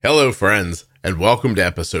Hello, friends, and welcome to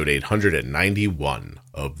episode 891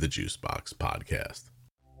 of the Juicebox Podcast.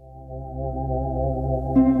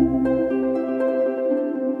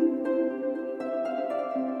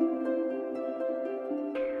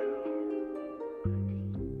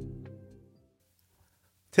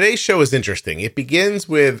 Today's show is interesting. It begins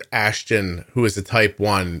with Ashton, who is a type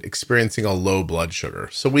 1, experiencing a low blood sugar.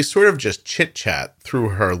 So we sort of just chit-chat through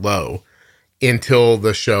her low until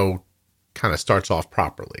the show kind of starts off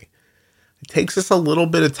properly. It takes us a little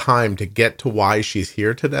bit of time to get to why she's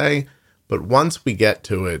here today, but once we get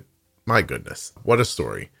to it, my goodness, what a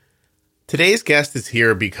story. Today's guest is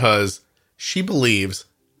here because she believes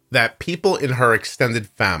that people in her extended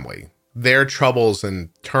family, their troubles and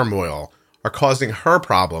turmoil, are causing her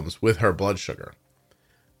problems with her blood sugar.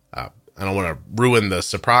 I don't want to ruin the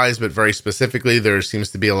surprise, but very specifically, there seems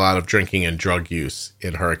to be a lot of drinking and drug use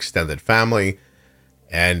in her extended family.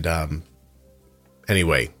 And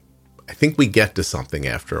anyway, I think we get to something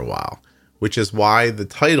after a while, which is why the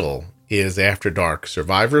title is After Dark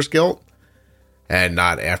Survivor's Guilt and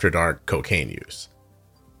not After Dark Cocaine Use.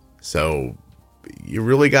 So you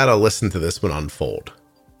really got to listen to this one unfold.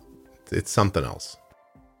 It's something else.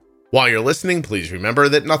 While you're listening, please remember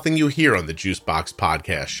that nothing you hear on the Juicebox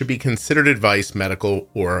Podcast should be considered advice, medical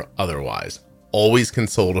or otherwise. Always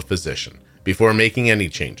consult a physician before making any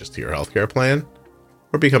changes to your healthcare plan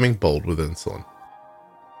or becoming bold with insulin.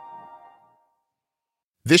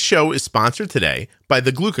 This show is sponsored today by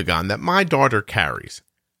the glucagon that my daughter carries,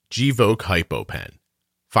 Gvoke HypoPen.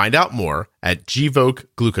 Find out more at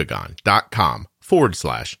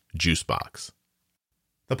gvokeglucagon.com/juicebox.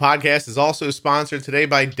 The podcast is also sponsored today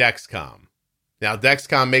by Dexcom. Now,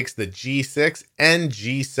 Dexcom makes the G6 and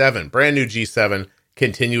G7, brand new G7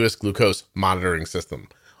 continuous glucose monitoring system.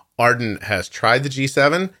 Arden has tried the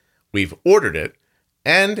G7, we've ordered it,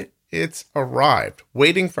 and it's arrived,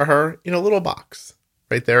 waiting for her in a little box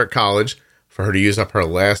right there at college for her to use up her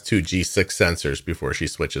last two G6 sensors before she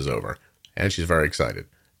switches over. And she's very excited.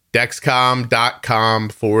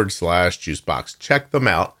 Dexcom.com/juicebox. Check them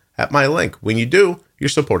out at my link. When you do, you're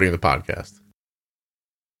supporting the podcast.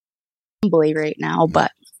 Right now,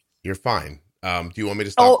 but you're fine. Do you want me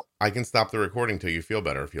to stop? Oh. I can stop the recording till you feel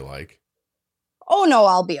better if you like. Oh no,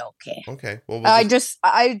 I'll be okay. Okay. Well, I just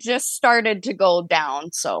started to go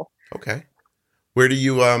down, so. Okay. Where do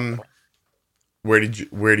you well, I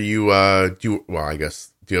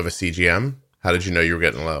guess, do you have a CGM? How did you know you were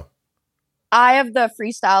getting low? I have the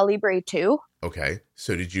Freestyle Libre 2. Okay.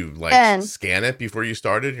 So did you scan it before you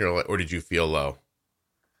started? Or did you feel low?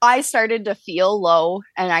 I started to feel low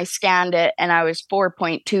and I scanned it and I was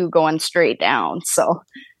 4.2 going straight down. So.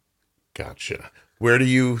 Gotcha. Where do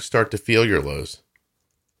you start to feel your lows?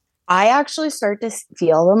 I actually start to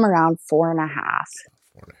feel them around 4.5,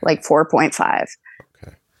 like 4.5.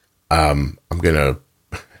 Okay. I'm going to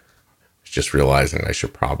just realizing I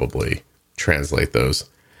should probably translate those.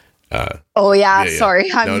 Sorry.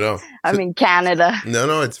 I'm in Canada.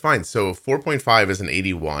 No, it's fine. So 4.5 is an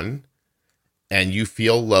 81 and you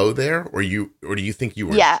feel low there or do you think you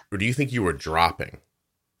were, or do you think you were dropping?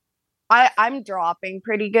 I'm dropping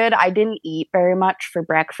pretty good. I didn't eat very much for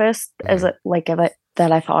breakfast that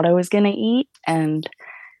I thought I was going to eat. And,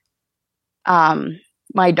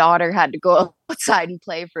 my daughter had to go outside and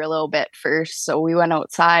play for a little bit first. So we went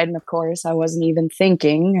outside and of course I wasn't even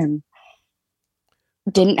thinking and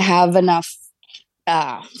didn't have enough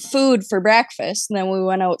food for breakfast. And then we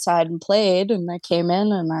went outside and played and I came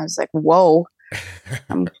in and I was like, whoa.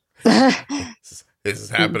 This is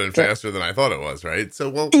happening faster than I thought it was, right? So,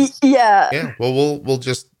 well, yeah. Well, we'll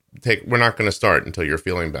just we're not going to start until you're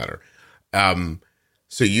feeling better.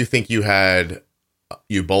 So you think you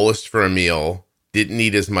bolused for a meal, didn't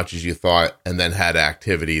eat as much as you thought, and then had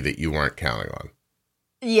activity that you weren't counting on.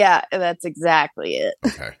 Yeah, that's exactly it.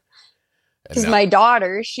 Okay. Because my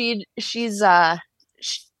daughter, she's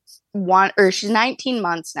 19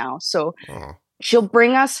 months now, so she'll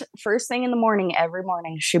bring us first thing in the morning every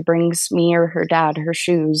morning. She brings me or her dad her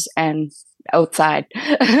shoes and outside.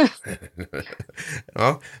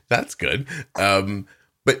 Well, that's good.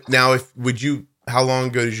 But now, how long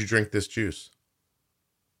ago did you drink this juice?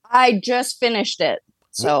 I just finished it.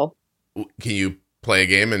 So can you play a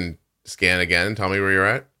game and scan again and tell me where you're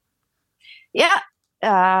at? Yeah.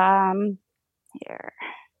 Here.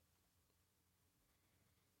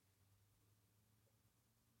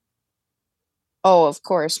 Oh, of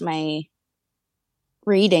course, my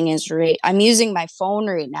reading is right. I'm using my phone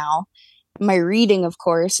right now. My reading, of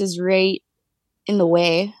course, is right in the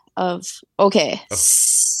way of. Okay. Oh.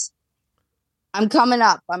 I'm coming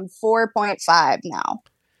up. I'm 4.5 now.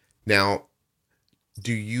 Now,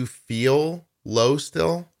 do you feel low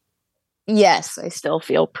still? Yes, I still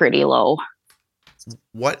feel pretty low.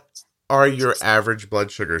 What are your average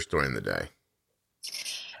blood sugars during the day?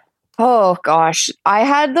 Oh gosh, I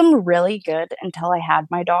had them really good until I had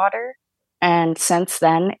my daughter. And since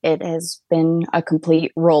then, it has been a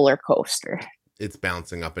complete roller coaster. It's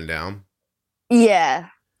bouncing up and down. Yeah.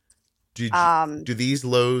 Do these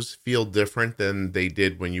lows feel different than they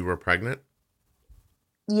did when you were pregnant?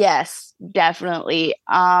 Yes, definitely.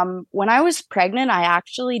 When I was pregnant, I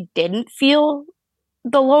actually didn't feel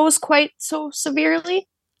the lows quite so severely.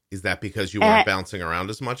 Is that because you weren't And bouncing around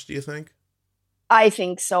as much, do you think? I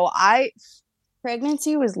think so. I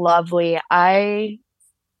Pregnancy was lovely. I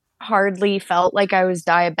hardly felt like I was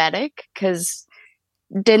diabetic because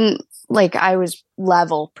didn't like I was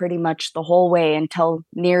level pretty much the whole way until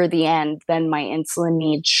near the end. Then my insulin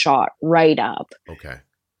needs shot right up. Okay.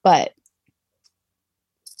 But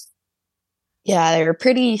yeah, they were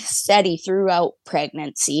pretty steady throughout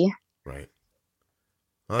pregnancy. Right.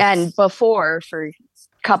 And before, for a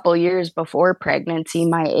couple years before pregnancy,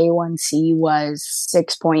 my A1C was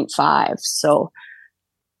 6.5. So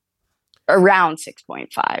around 6.5.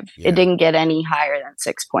 Yeah. It didn't get any higher than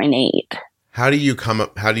 6.8. How do you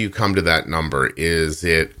come to that number?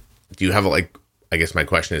 Do you have I guess my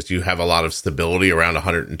question is, do you have a lot of stability around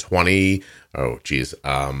 120? Oh, geez.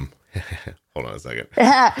 Hold on a second.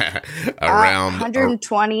 Around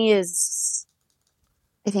 120 is,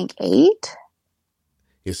 I think, 8.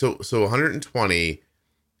 Yeah, so 120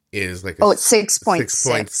 is like it's 6.6.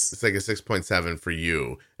 It's like a 6.7 for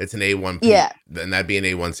you. It's an A1. Yeah. And that'd be an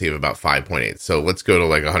A1C of about 5.8. So let's go to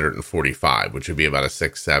like 145, which would be about a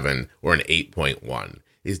 6.7 or an 8.1.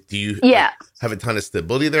 Do you have a ton of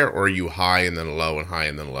stability there, or are you high and then low and high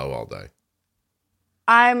and then low all day?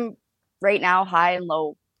 I'm right now high and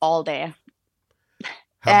low all day.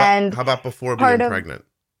 How about before being pregnant?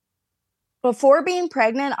 Before being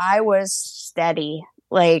pregnant, I was steady.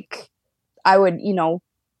 Like I would,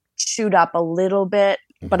 shoot up a little bit,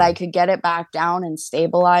 but I could get it back down and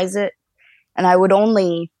stabilize it. And I would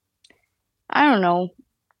only, I don't know,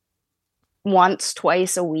 once,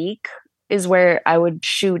 twice a week is where I would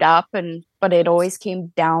shoot up, but it always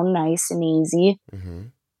came down nice and easy. Mm-hmm.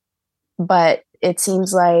 But it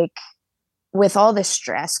seems like with all the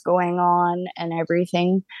stress going on and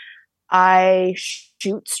everything, I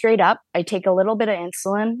shoot straight up. I take a little bit of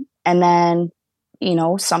insulin, and then,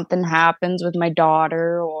 something happens with my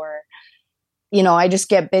daughter, or, I just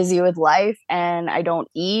get busy with life and I don't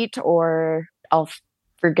eat, or I'll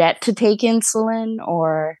forget to take insulin,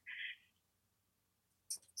 or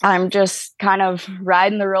I'm just kind of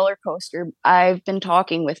riding the roller coaster. I've been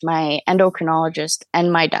talking with my endocrinologist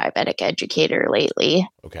and my diabetic educator lately.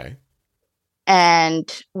 Okay. And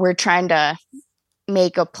we're trying to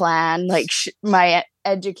make a plan. Like my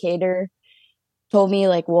educator told me,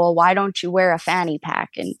 like, well, why don't you wear a fanny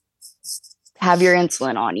pack and have your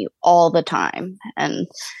insulin on you all the time? And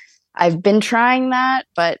I've been trying that,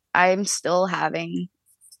 but I'm still having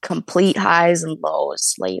complete highs and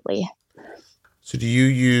lows lately. So do you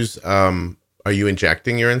use, are you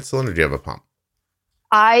injecting your insulin, or do you have a pump?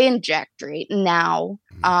 I inject right now.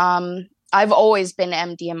 I've always been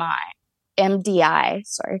MDI,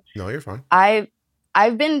 sorry. No, you're fine. I've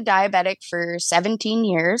been diabetic for 17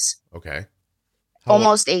 years. Okay.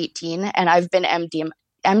 Almost 18, and I've been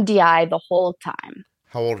MDI the whole time.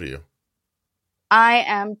 How old are you? I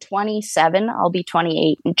am 27. I'll be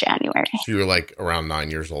 28 in January. So you were like around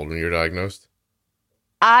 9 years old when you were diagnosed?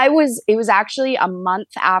 It was actually a month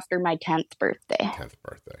after my 10th birthday. 10th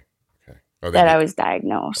birthday. Okay. I was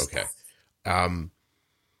diagnosed. Okay.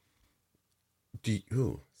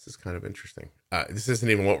 This is kind of interesting. This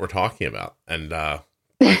isn't even what we're talking about. And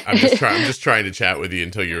I'm just trying to chat with you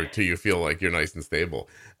until you feel like you're nice and stable.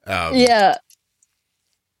 Yeah.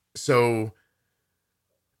 So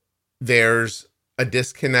there's a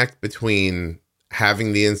disconnect between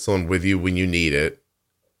having the insulin with you when you need it,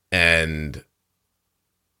 and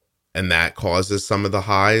that causes some of the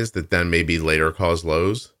highs that then maybe later cause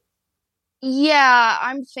lows. Yeah,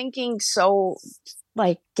 I'm thinking so.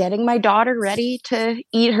 Like getting my daughter ready to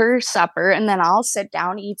eat her supper, and then I'll sit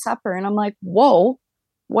down, eat supper, and I'm like, whoa,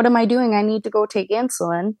 what am I doing? I need to go take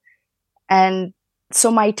insulin. And so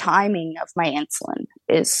my timing of my insulin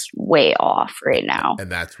is way off right now. And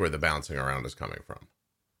that's where the bouncing around is coming from.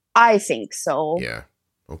 I think so. Yeah.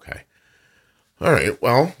 Okay. All right.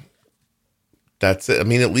 Well, that's it. I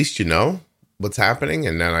mean, at least you know what's happening.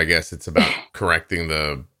 And then I guess it's about correcting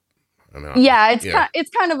the... it's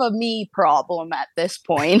kind of a me problem at this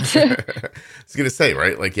point. I was gonna say,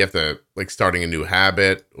 right? Like you have to starting a new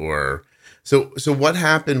habit, or so what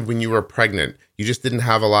happened when you were pregnant? You just didn't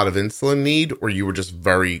have a lot of insulin need, or you were just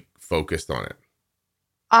very focused on it?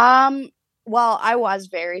 Well, I was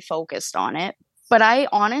very focused on it, but I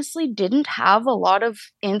honestly didn't have a lot of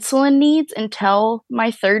insulin needs until my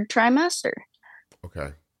third trimester.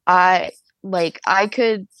 Okay. I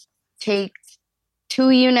could take 2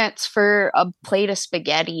 units for a plate of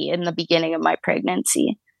spaghetti in the beginning of my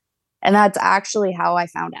pregnancy. And that's actually how I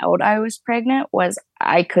found out I was pregnant, was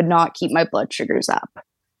I could not keep my blood sugars up.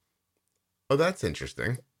 Oh, that's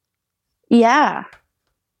interesting. Yeah.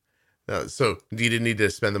 So you didn't need to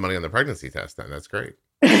spend the money on the pregnancy test then. That's great.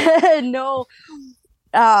 No.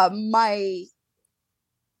 My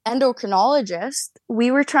endocrinologist,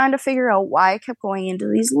 we were trying to figure out why I kept going into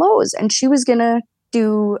these lows, and she was going to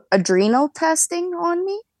do adrenal testing on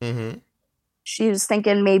me. Mm-hmm. She was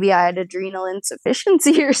thinking maybe I had adrenal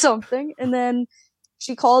insufficiency or something. And then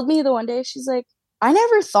she called me the one day. She's like, I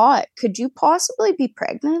never thought, could you possibly be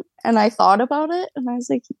pregnant? And I thought about it, and I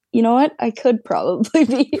was like, you know what? I could probably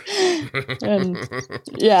be. And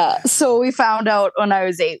yeah, so we found out when I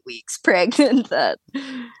was 8 weeks pregnant that.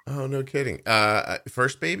 Oh, no kidding.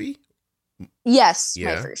 First baby? Yes,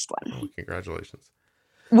 Yeah. my first one. Oh, congratulations.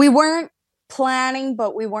 We weren't planning,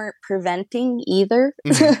 but we weren't preventing either.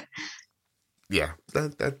 Mm-hmm. Yeah,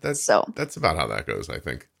 that's about how that goes, I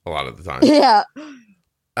think, a lot of the time. Yeah.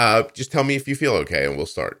 Just tell me if you feel okay, and we'll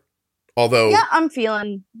start. Although, yeah, I'm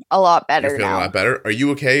feeling a lot better you're feeling now. a lot better. Are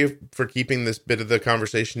you okay for keeping this bit of the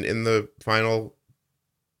conversation in the final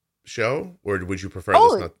show, or would you prefer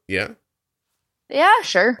this? Not? Yeah. Yeah,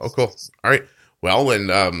 sure. Oh, cool. All right. Well,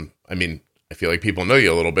 and I mean, I feel like people know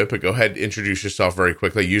you a little bit, but go ahead, introduce yourself very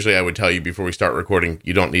quickly. Usually, I would tell you before we start recording,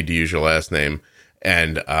 you don't need to use your last name,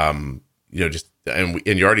 and just and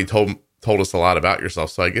you already told us a lot about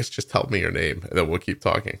yourself, so I guess just tell me your name, and then we'll keep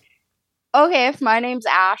talking. Okay, my name's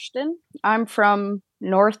Ashton. I'm from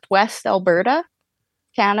Northwest Alberta,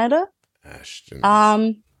 Canada. Ashton.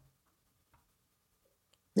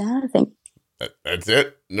 Yeah, I think that's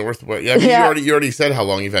it. Northwest. Yeah, I mean, yeah. You already said how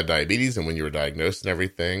long you've had diabetes and when you were diagnosed and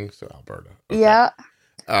everything. So Alberta. Okay. Yeah.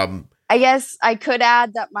 I guess I could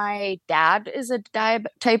add that my dad is a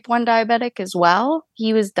type 1 diabetic as well.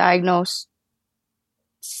 He was diagnosed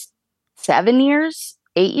 8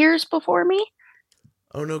 years before me.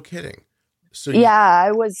 Oh, no kidding. So yeah,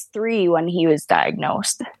 I was 3 when he was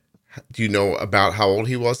diagnosed. Do you know about how old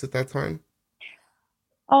he was at that time?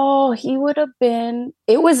 Oh, he would have been,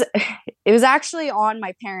 it was actually on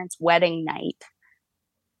my parents' wedding night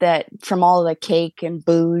that from all the cake and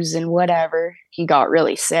booze and whatever, he got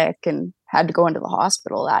really sick and had to go into the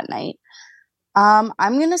hospital that night. I'm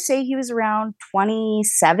going to say he was around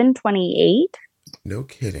 27, 28. No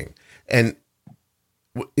kidding. And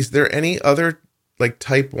is there any other like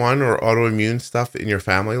type 1 or autoimmune stuff in your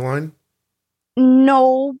family line?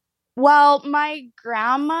 No. Well, my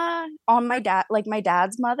grandma on my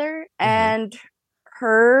dad's mother and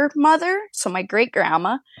her mother, so my great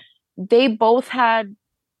grandma, they both had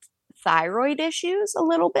thyroid issues a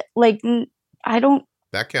little bit.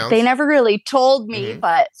 That counts. They never really told me,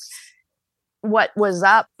 but what was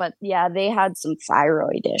up. But yeah, they had some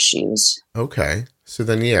thyroid issues. Okay. So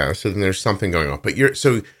then there's something going on. But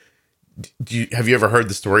have you ever heard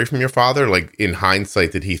the story from your father? Like in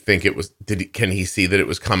hindsight, did he think it was, can he see that it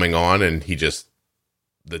was coming on and he just,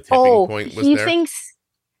 the tipping point was there?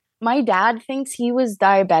 My dad thinks he was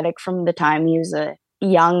diabetic from the time he was a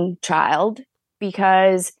young child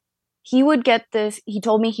because he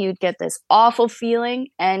told me he would get this awful feeling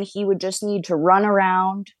and he would just need to run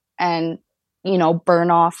around and,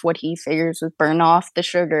 burn off what he figures would burn off the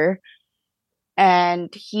sugar.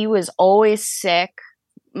 And he was always sick.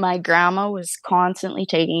 My grandma was constantly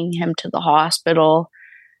taking him to the hospital.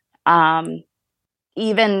 Even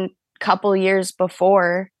a couple years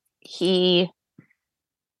before, he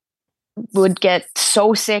would get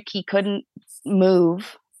so sick he couldn't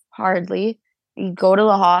move hardly. He'd go to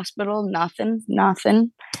the hospital,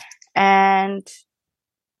 nothing. And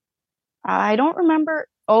I don't remember.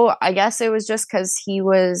 Oh, I guess it was just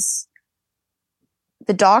because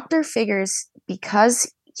the doctor figures because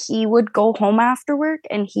he would go home after work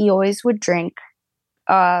and he always would drink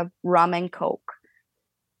rum and Coke.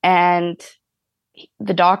 And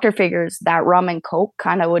the doctor figures that rum and Coke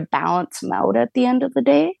kind of would balance him out at the end of the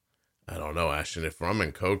day. I don't know, Ashton. If rum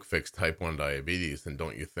and Coke fix type 1 diabetes, then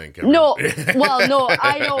don't you think? No,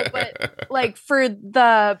 I know. But like for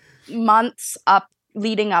the months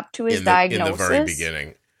leading up to his diagnosis. In the very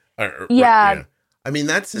beginning. Yeah. I mean,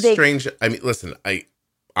 that's strange. I mean, listen,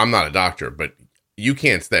 I'm not a doctor, but you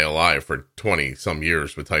can't stay alive for 20 some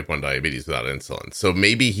years with type 1 diabetes without insulin. So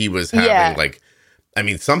maybe he was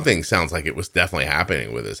having something sounds like it was definitely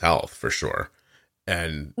happening with his health for sure.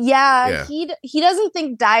 And yeah. He doesn't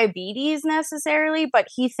think diabetes necessarily, but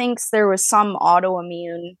he thinks there was some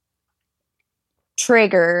autoimmune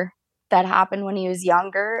trigger that happened when he was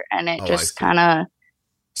younger, and it just kind of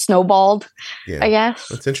snowballed. I guess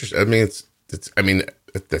that's interesting. I mean,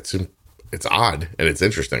 it's odd and it's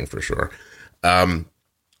interesting for sure.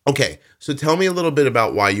 Okay, so tell me a little bit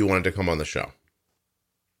about why you wanted to come on the show.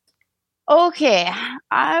 Okay,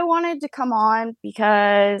 I wanted to come on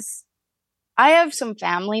because I have some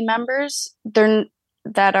family members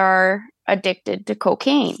that are addicted to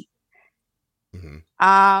cocaine.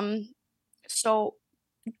 Mm-hmm. So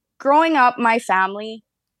growing up, my family,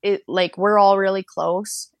 we're all really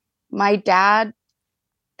close. My dad,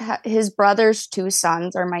 his brother's 2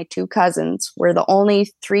 sons are my 2 cousins. We're the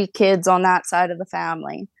only 3 kids on that side of the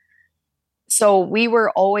family. So we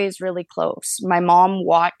were always really close. My mom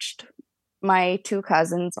watched my 2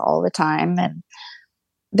 cousins all the time, and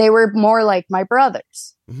they were more like my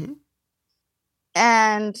brothers. Mm-hmm.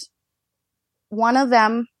 And one of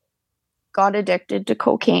them got addicted to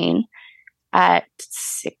cocaine at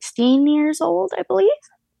 16 years old, I believe.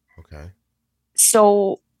 Okay.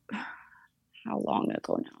 So how long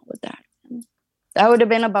ago now would that have been? That would have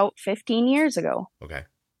been about 15 years ago. Okay.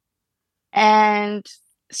 And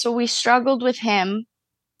so we struggled with him.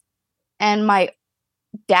 And my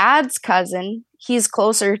dad's cousin, he's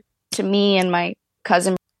closer to me and my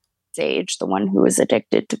cousin's age, the one who was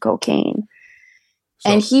addicted to cocaine.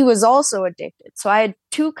 And he was also addicted. So I had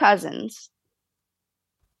 2 cousins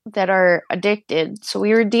that are addicted. So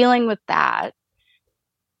we were dealing with that,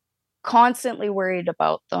 constantly worried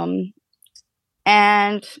about them.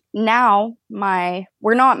 And now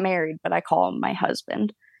we're not married, but I call him my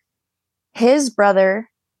husband. His brother,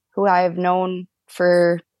 who I have known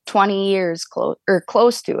for 20 years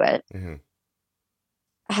close to it, mm-hmm.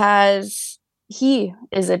 He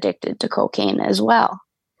is addicted to cocaine as well.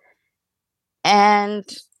 And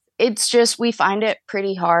it's just, we find it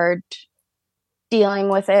pretty hard dealing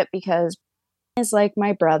with it because it's like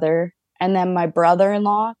my brother, and then my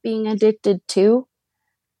brother-in-law being addicted too.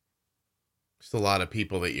 It's a lot of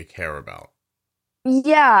people that you care about.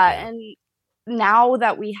 Yeah. And now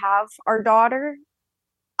that we have our daughter,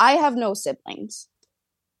 I have no siblings.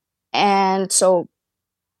 And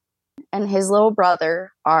his little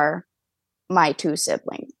brother are my 2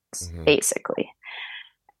 siblings, mm-hmm. basically.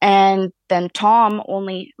 And then Tom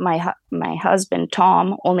my husband,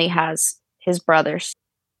 Tom, only has his brothers.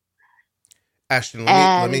 Ashton,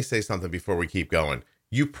 let me say something before we keep going.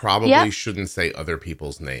 You probably shouldn't say other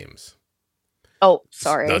people's names. Oh,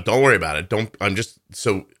 sorry. No, don't worry about it. I'm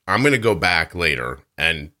going to go back later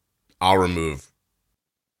and I'll remove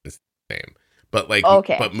his name. But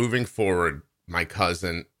okay. But moving forward, my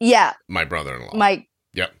cousin, my brother-in-law.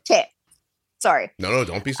 Okay. Sorry. No,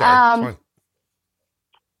 don't be sorry. It's fine.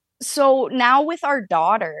 So now with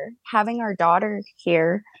having our daughter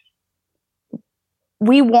here,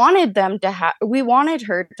 we wanted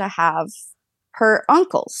her to have her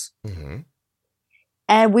uncles. Mm-hmm.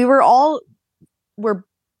 And we're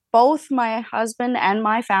both, my husband and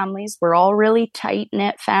my families, we're all really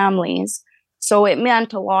tight-knit families. So it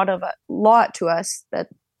meant a lot to us that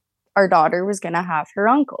our daughter was going to have her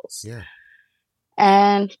uncles. Yeah.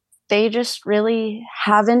 And they just really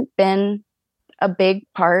haven't been a big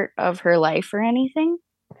part of her life or anything.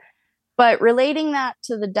 But relating that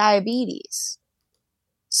to the diabetes.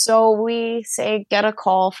 So we get a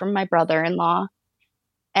call from my brother-in-law,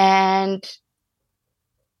 and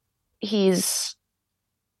he's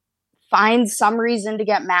finds some reason to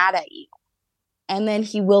get mad at you. And then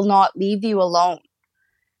he will not leave you alone.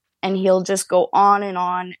 And he'll just go on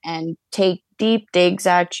and take deep digs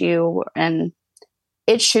at you. And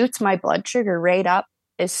it shoots my blood sugar right up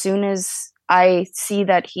as soon as I see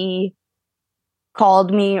that he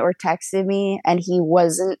called me or texted me and he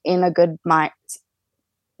wasn't in a good mindset.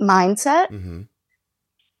 Mm-hmm.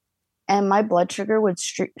 And my blood sugar would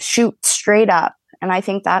shoot straight up. And I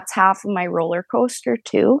think that's half of my roller coaster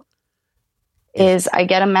too, is I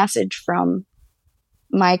get a message from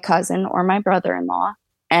my cousin or my brother-in-law,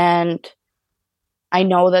 and I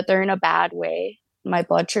know that they're in a bad way. My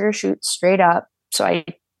blood sugar shoots straight up. So I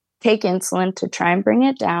take insulin to try and bring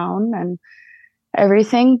it down and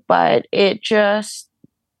everything, but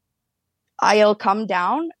I'll come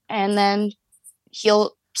down and then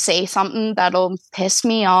he'll say something that'll piss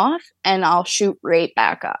me off and I'll shoot right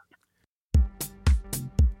back up.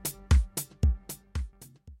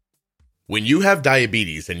 When you have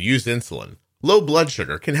diabetes and use insulin, low blood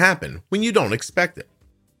sugar can happen when you don't expect it.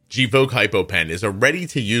 Gvoke HypoPen is a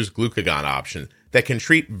ready-to-use glucagon option that can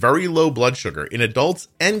treat very low blood sugar in adults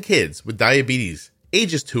and kids with diabetes,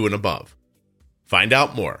 ages 2 and above. Find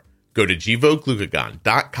out more. Go to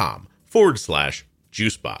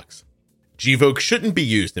gvokeglucagon.com/juicebox. Gvoke shouldn't be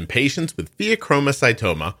used in patients with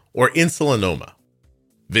pheochromocytoma or insulinoma.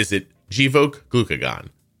 Visit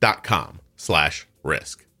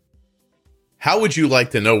gvokeglucagon.com/risk. How would you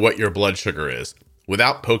like to know what your blood sugar is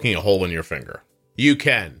without poking a hole in your finger? You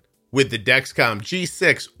can with the Dexcom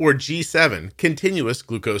G6 or G7 continuous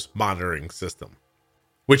glucose monitoring system,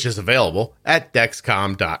 which is available at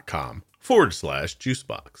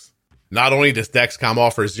dexcom.com/juicebox. Not only does Dexcom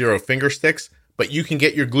offer 0 finger sticks, but you can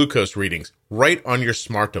get your glucose readings right on your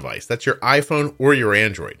smart device. That's your iPhone or your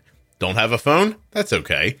Android. Don't have a phone? That's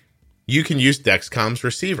okay. You can use Dexcom's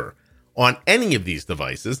receiver. On any of these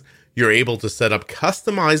devices, you're able to set up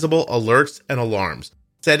customizable alerts and alarms,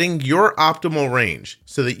 setting your optimal range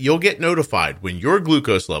so that you'll get notified when your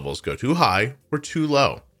glucose levels go too high or too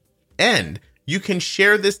low. And you can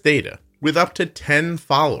share this data with up to 10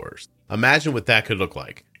 followers. Imagine what that could look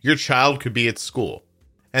like. Your child could be at school,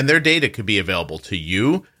 and their data could be available to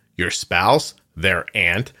you, your spouse, their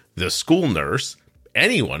aunt, the school nurse,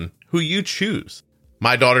 anyone who you choose.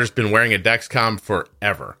 My daughter's been wearing a Dexcom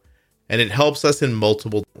forever, and it helps us in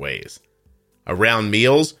multiple ways. Around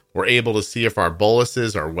meals, we're able to see if our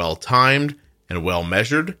boluses are well-timed and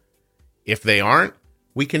well-measured. If they aren't,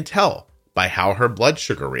 we can tell by how her blood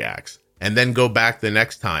sugar reacts, and then go back the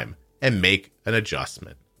next time and make an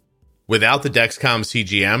adjustment. Without the Dexcom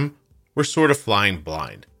CGM, we're sort of flying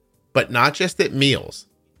blind. But not just at meals,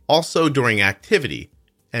 also during activity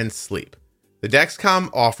and sleep. The Dexcom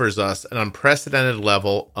offers us an unprecedented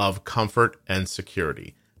level of comfort and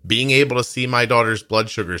security. Being able to see my daughter's blood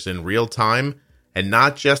sugars in real time, and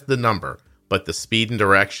not just the number, but the speed and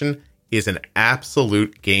direction, is an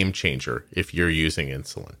absolute game changer if you're using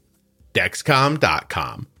insulin.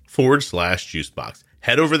 Dexcom.com/juicebox.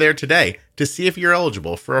 Head over there today to see if you're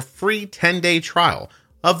eligible for a free 10-day trial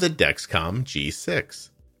of the Dexcom G6.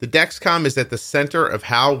 The Dexcom is at the center of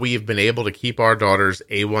how we have been able to keep our daughter's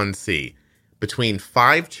A1C between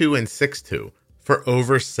 5.2 and 6.2 for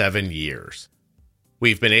over 7 years.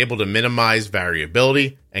 We've been able to minimize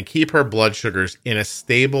variability and keep her blood sugars in a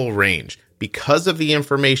stable range because of the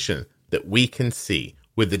information that we can see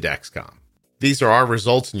with the Dexcom. These are our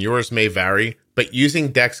results and yours may vary, but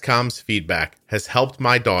using Dexcom's feedback has helped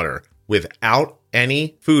my daughter, without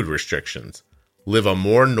any food restrictions, live a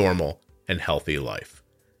more normal and healthy life.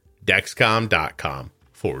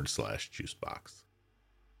 Dexcom.com/juicebox.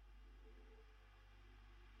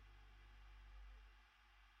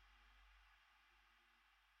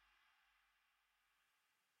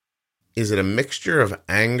 Is it a mixture of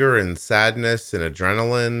anger and sadness and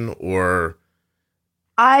adrenaline, or?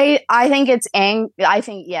 I think it's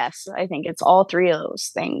yes. I think it's all three of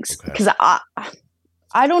those things. Because I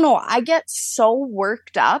don't know. I get so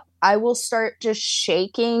worked up. I will start just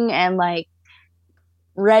shaking and like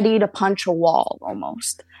ready to punch a wall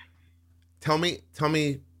almost. Tell me.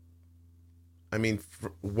 I mean,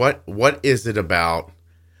 what is it about?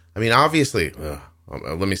 I mean, obviously,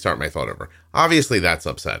 let me start my thought over. Obviously, that's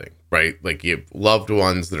upsetting, right? Like, you have loved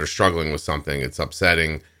ones that are struggling with something. It's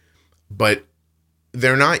upsetting, but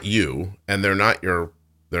they're not you, and they're not your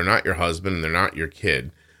husband, and they're not your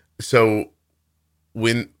kid. So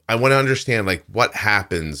when I want to understand, like, what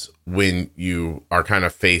happens when you are kind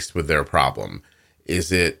of faced with their problem? Is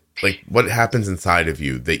it like, what happens inside of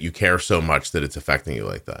you that you care so much that it's affecting you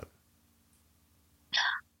like that?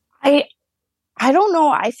 I don't know.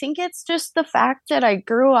 I think it's just the fact that I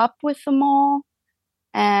grew up with them all,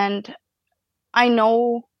 and I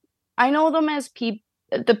know them as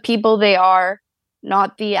the people they are,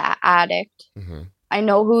 not the addict. Mm-hmm. I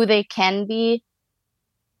know who they can be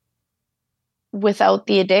without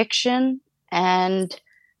the addiction, and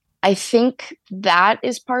I think that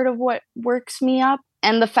is part of what works me up,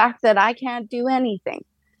 and the fact that I can't do anything.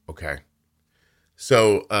 Okay.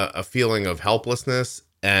 So a feeling of helplessness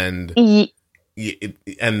and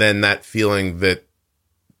then that feeling that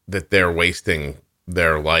they're wasting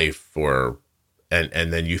their life,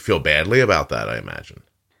 and then you feel badly about that, I imagine.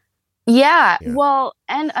 Yeah. Well,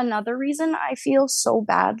 and another reason I feel so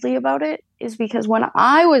badly about it is because when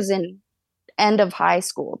I was in end of high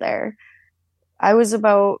school there, I was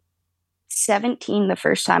about 17 the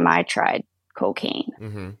first time I tried cocaine.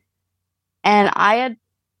 Mm-hmm. And I had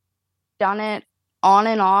done it on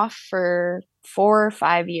and off for 4 or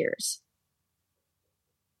 5 years.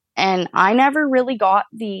 And I never really got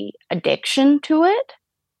the addiction to it.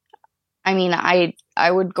 I mean, I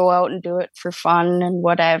would go out and do it for fun and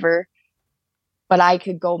whatever, but I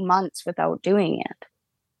could go months without doing it.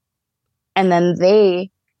 And then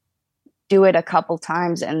they do it a couple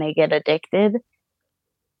times and they get addicted.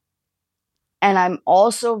 And I'm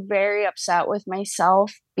also very upset with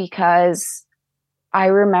myself because I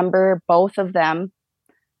remember both of them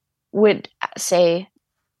would say,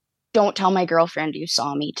 "Don't tell my girlfriend you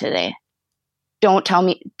saw me today. Don't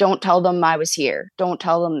tell them I was here. Don't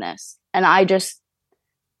tell them this." And I just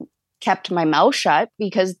kept my mouth shut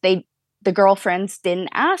because the girlfriends didn't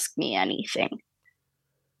ask me anything.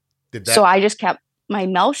 So I just kept my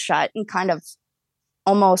mouth shut and kind of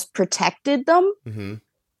almost protected them. Mm-hmm.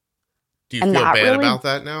 Do you feel bad about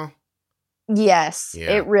that now? Yes,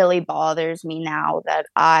 Yeah. It really bothers me now that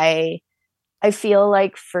I feel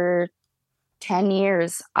like for 10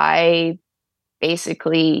 years I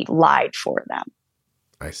basically lied for them.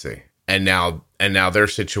 I see. And now their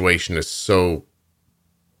situation is so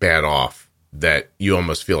bad off that you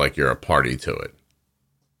almost feel like you're a party to it.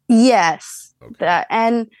 Yes. Okay.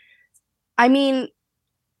 And I mean,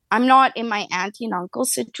 I'm not in my auntie and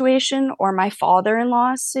uncle's situation or my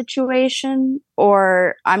father-in-law's situation,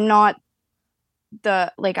 or I'm not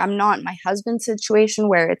my husband's situation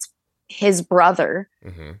where it's his brother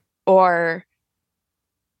mm-hmm.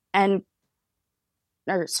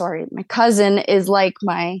 My cousin is like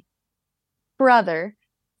my brother.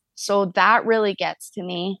 So that really gets to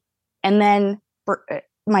me. And then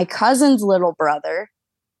my cousin's little brother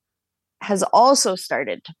has also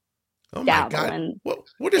started to dabble in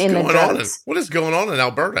what is going on? What is going on in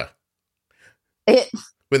Alberta?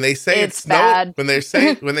 When they say it's bad. When they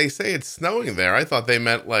say it's snowing there, I thought they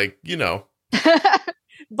meant like,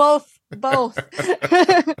 both.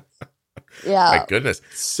 Yeah. My goodness.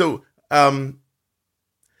 So,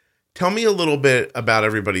 tell me a little bit about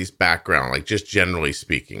everybody's background, like just generally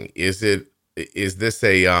speaking. Is this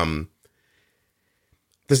a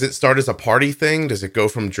does it start as a party thing? Does it go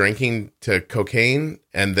from drinking to cocaine,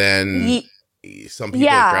 and then some people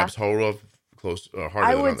it grabs hold of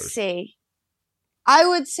harder than others? I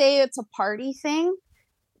would say it's a party thing,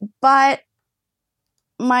 but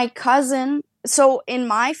my cousin, so in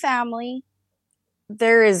my family,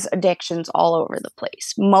 there is addictions all over the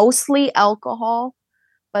place, mostly alcohol,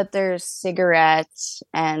 but there's cigarettes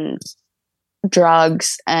and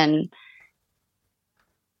drugs and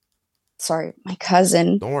my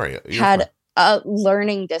cousin had a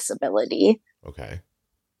learning disability. Okay.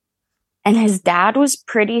 And his dad was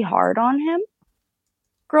pretty hard on him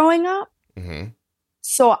growing up. Mm-hmm.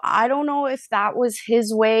 So I don't know if that was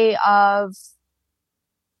his way of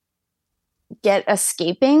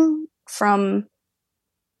escaping from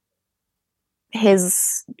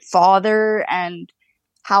his father and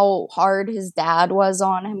how hard his dad was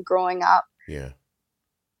on him growing up. Yeah.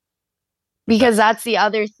 Because that's the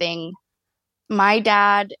other thing. My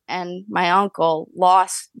dad and my uncle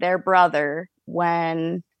lost their brother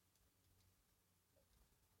when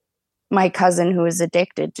my cousin, who is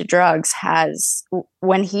addicted to drugs,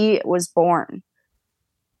 when he was born.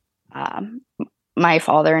 My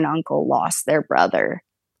father and uncle lost their brother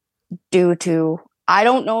due to, I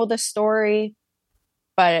don't know the story,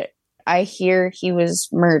 but I hear he was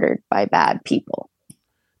murdered by bad people.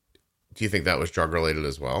 Do you think that was drug related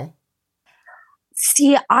as well?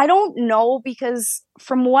 See, I don't know, because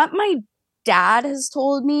from what my dad has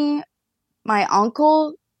told me, my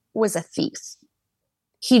uncle was a thief.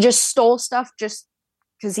 He just stole stuff just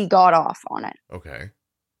because he got off on it. Okay.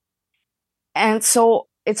 And so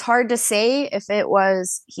it's hard to say if it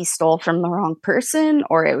was he stole from the wrong person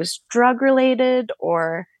or it was drug related,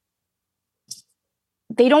 or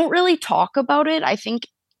they don't really talk about it. I think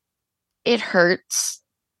it hurts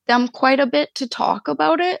them quite a bit to talk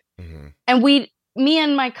about it. Mm-hmm. And me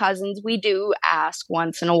and my cousins, we do ask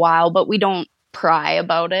once in a while, but we don't pry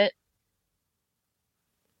about it.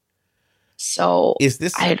 So is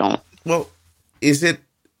it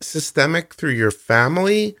systemic through your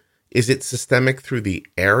family? Is it systemic through the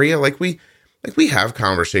area? Like we have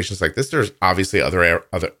conversations like this. There's obviously other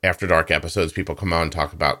After Dark episodes. People come on and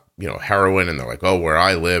talk about, heroin, and they're like, oh, where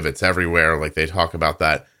I live, it's everywhere. Like they talk about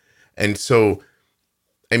that. And so,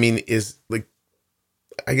 I mean,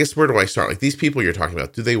 I guess, where do I start? Like, these people you're talking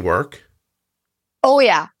about, do they work? Oh,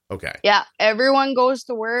 yeah. Okay. Yeah. Everyone goes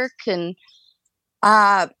to work. And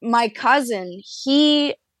my cousin,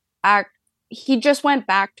 he just went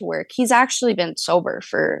back to work. He's actually been sober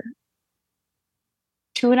for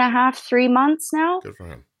 2.5, 3 months now. Good for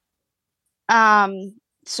him.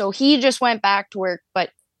 So he just went back to work,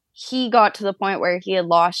 but he got to the point where he had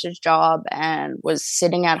lost his job and was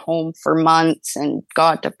sitting at home for months and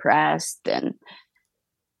got depressed. And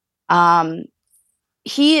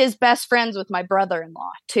he is best friends with my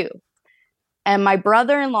brother-in-law too. And my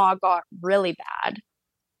brother-in-law got really bad.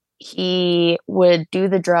 He would do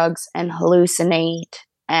the drugs and hallucinate,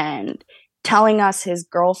 and telling us his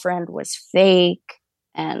girlfriend was fake.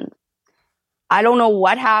 And I don't know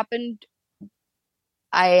what happened.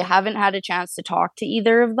 I haven't had a chance to talk to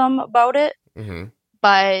either of them about it, Mm-hmm.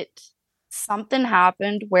 but something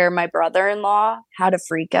happened where my brother-in-law had a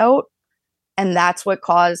freak out, and that's what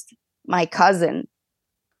caused my cousin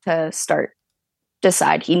to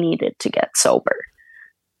decide he needed to get sober.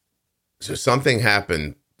 So something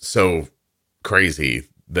happened so crazy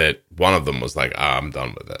that one of them was like, I'm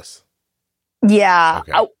done with this. Yeah.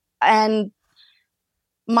 Okay. Oh, and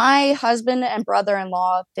my husband and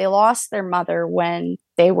brother-in-law, they lost their mother when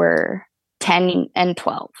they were 10 and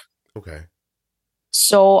 12. Okay.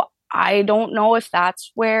 So I don't know if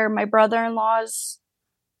that's where my brother-in-law's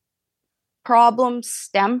problems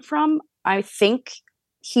stem from. I think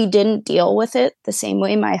he didn't deal with it the same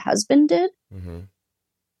way my husband did. Mm-hmm.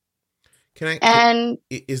 And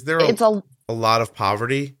is there it's a lot of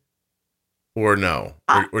poverty or no?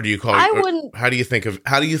 Or do you call I wouldn't. How do you think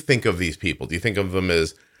of these people? Do you think of them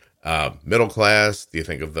as middle class? Do you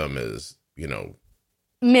think of them as,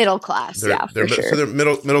 Middle class, yeah, for sure. So they're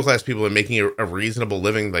middle class people and making a reasonable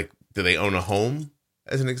living. Like, do they own a home,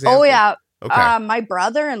 as an example? Oh yeah. Okay. My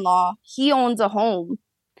brother-in-law, he owns a home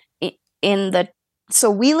in the. So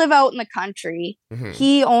we live out in the country. Mm-hmm.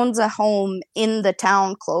 He owns a home in the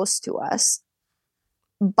town close to us.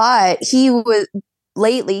 But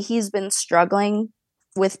lately he's been struggling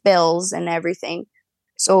with bills and everything.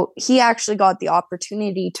 So he actually got the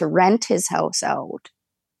opportunity to rent his house out,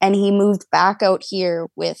 and he moved back out here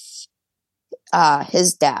with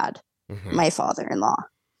his dad, Mm-hmm. my father-in-law.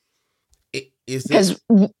 Is this?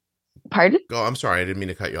 Pardon? Oh, I'm sorry. I didn't mean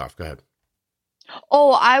to cut you off. Go ahead.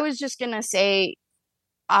 Oh, I was just gonna say,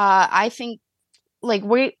 I think like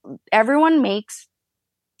everyone makes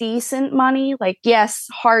decent money. Like, yes,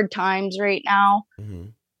 hard times right now, Mm-hmm.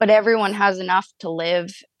 but everyone has enough to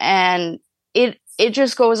live, and it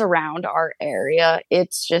just goes around our area.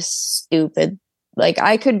 It's just stupid. Like,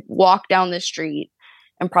 I could walk down the street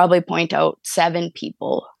and probably point out 7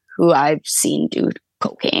 people who I've seen do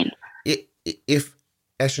cocaine. If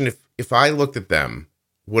Ashton, if I looked at them,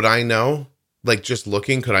 would I know? Like, just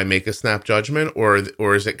looking, could I make a snap judgment, or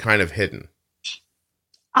is it kind of hidden?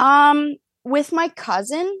 With my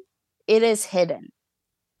cousin, it is hidden.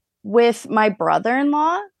 With my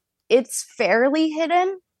brother-in-law, it's fairly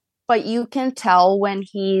hidden, but you can tell when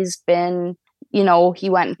he's been, he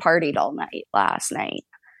went and partied all night last night.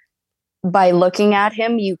 By looking at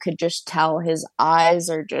him, you could just tell his eyes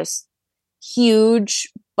are just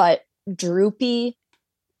huge, but droopy,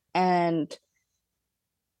 and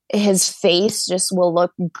his face just will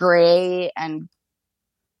look gray and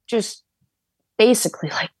just basically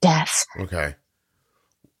like death. Okay.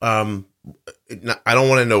 I don't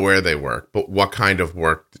want to know where they work, but what kind of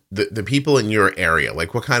work, the people in your area,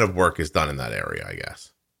 like what kind of work is done in that area, I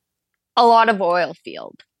guess? A lot of oil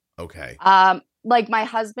field. Okay. Like my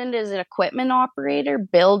husband is an equipment operator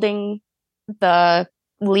building the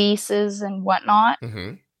leases and whatnot.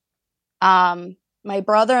 Mm-hmm. My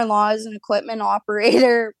brother-in-law is an equipment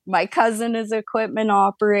operator. My cousin is an equipment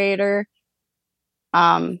operator.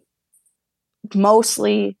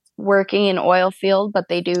 Mostly working in oil field, but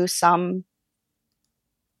they do some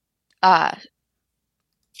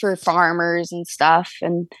for farmers and stuff,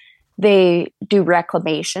 and they do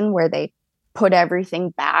reclamation where they put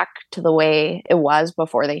everything back to the way it was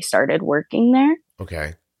before they started working there.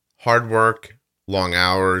 Okay. Hard work, long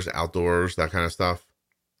hours, outdoors, that kind of stuff.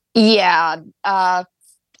 Yeah, I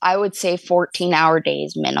would say 14-hour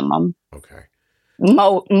days minimum. Okay.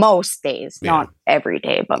 Most days, Yeah. not every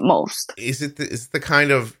day, but most. Is it the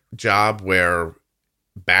kind of job where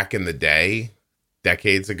back in the day,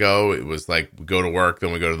 decades ago, it was like we go to work,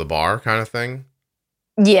 then we go to the bar kind of thing?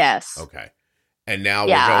 Yes. Okay. And now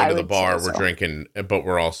Yeah, we're going I to the would bar, say we're so. drinking, but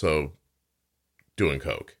we're also doing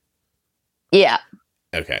coke. Yeah.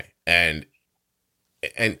 Okay. And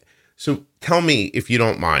so tell me, if you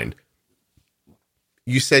don't mind,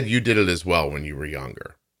 you said you did it as well when you were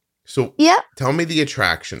younger. So Yeah. tell me the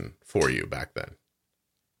attraction for you back then.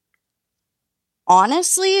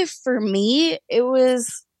 Honestly, for me, it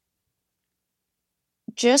was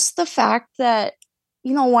just the fact that,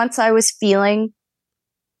 once I was feeling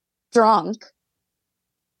drunk,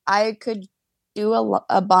 I could do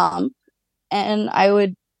a bump and I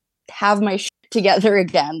would have my shit together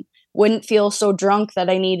again. Wouldn't feel so drunk that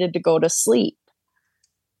I needed to go to sleep.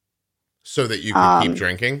 So that you could keep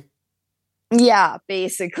drinking? Yeah,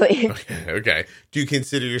 basically. Okay. Do you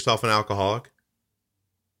consider yourself an alcoholic?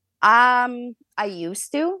 I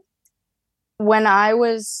used to. When I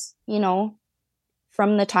was,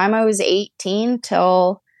 from the time I was 18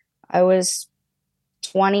 till I was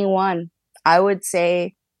 21, I would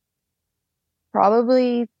say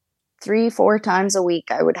probably 3-4 times a week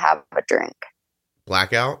I would have a drink.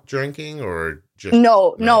 Blackout drinking or just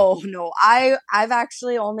No. I've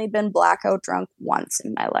actually only been blackout drunk once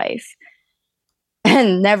in my life.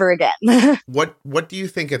 And never again. What do you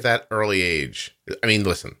think at that early age? I mean,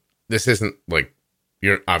 listen, this isn't like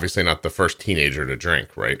you're obviously not the first teenager to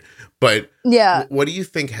drink, right? But yeah. What do you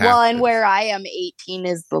think happens? Well, and where I am, 18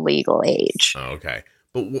 is the legal age. Oh, okay.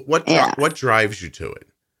 But what drives you to it?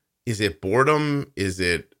 Is it boredom? Is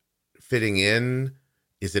it fitting in?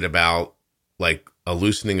 Is it about like a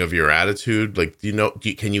loosening of your attitude? Like,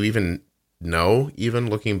 can you even know, even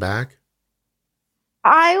looking back?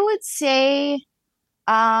 I would say,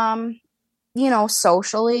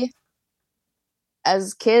 socially,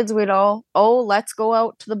 as kids, we'd all, let's go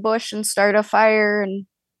out to the bush and start a fire and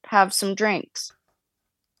have some drinks.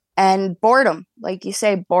 And boredom, like you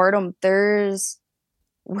say, boredom.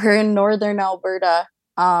 We're in northern Alberta.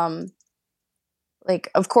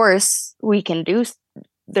 Like, of course,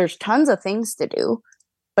 there's tons of things to do,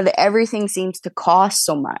 but everything seems to cost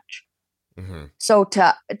so much. Mm-hmm. So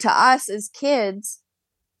to us as kids,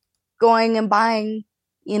 going and buying,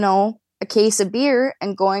 a case of beer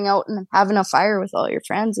and going out and having a fire with all your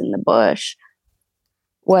friends in the bush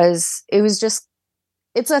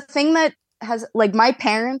it's a thing that has, like, my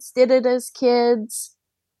parents did it as kids.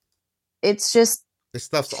 It's just this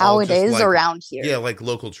stuff's how it is like, around here. Yeah, like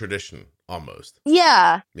local tradition almost.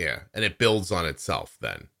 Yeah. Yeah, and it builds on itself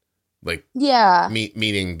then. Like, yeah.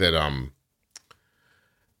 Meaning that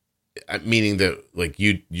like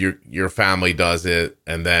your family does it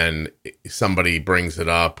and then somebody brings it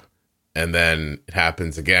up and then it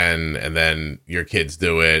happens again and then your kids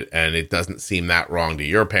do it and it doesn't seem that wrong to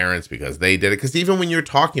your parents because they did it. Because even when you're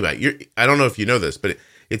talking about I don't know if you know this, but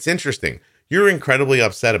it's interesting. You're incredibly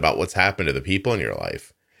upset about what's happened to the people in your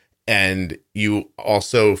life. And you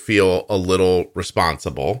also feel a little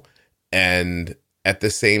responsible. And at the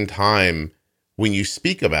same time, when you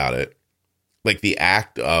speak about it, like the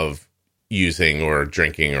act of using or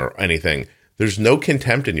drinking or anything, there's no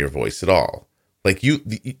contempt in your voice at all. Like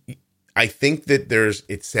I think that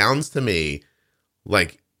it sounds to me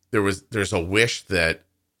like there's a wish that,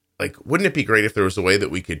 like, wouldn't it be great if there was a way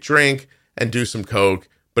that we could drink and do some coke,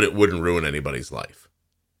 but it wouldn't ruin anybody's life?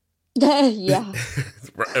 Yeah.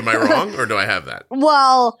 Am I wrong, or do I have that?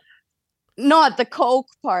 Well, not the coke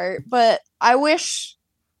part, but I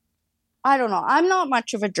don't know. I'm not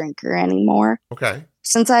much of a drinker anymore. Okay.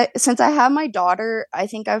 Since I have my daughter, I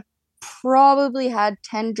think I've probably had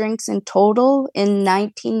 10 drinks in total in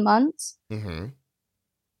 19 months. Mm-hmm.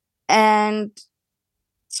 And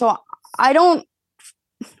so I'm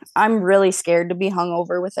really scared to be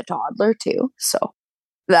hungover with a toddler too. So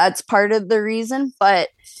that's part of the reason. But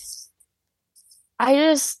I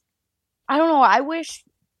don't know. I wish,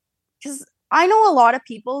 because I know a lot of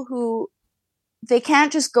people who they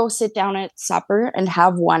can't just go sit down at supper and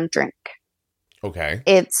have one drink. Okay.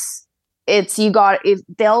 They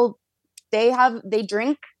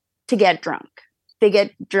drink to get drunk. They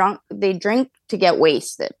drink to get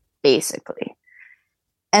wasted, basically.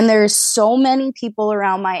 And there's so many people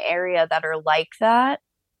around my area that are like that.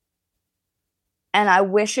 And I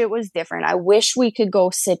wish it was different. I wish we could go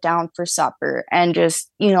sit down for supper and just,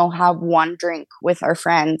 have one drink with our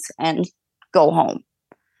friends and go home.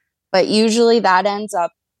 But usually that ends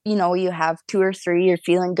up, you have 2 or 3, you're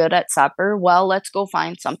feeling good at supper. Well, let's go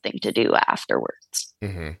find something to do afterwards.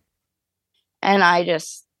 Mm-hmm. And I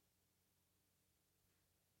guess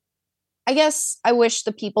I wish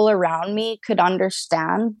the people around me could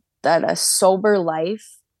understand that a sober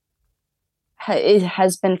life it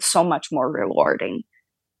has been so much more rewarding.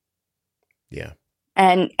 Yeah.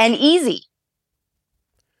 And easy.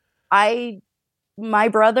 My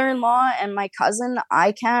brother-in-law and my cousin,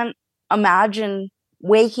 I can't imagine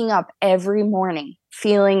waking up every morning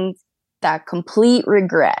feeling that complete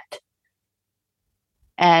regret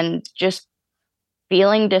and just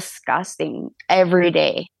feeling disgusting every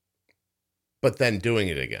day. But then doing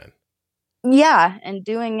it again. Yeah, and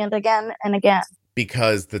doing it again and again.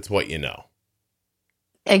 Because that's what you know.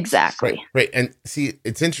 Exactly. Right. And see,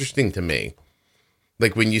 it's interesting to me.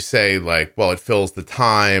 Like when you say, like, well, it fills the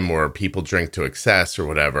time or people drink to excess or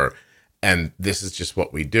whatever, and this is just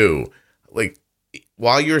what we do. Like,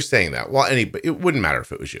 while you're saying that, it wouldn't matter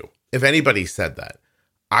if it was you. If anybody said that,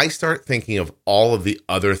 I start thinking of all of the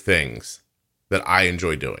other things that I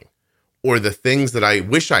enjoy doing, or the things that I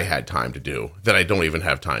wish I had time to do that I don't even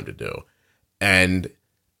have time to do. And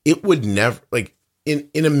it would never, like, in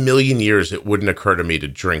a million years, it wouldn't occur to me to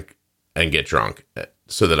drink and get drunk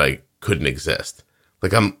so that I couldn't exist.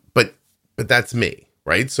 Like but that's me.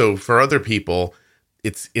 right? So for other people,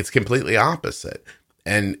 it's completely opposite.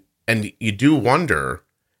 And you do wonder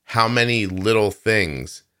how many little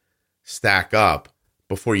things stack up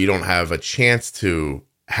before you don't have a chance to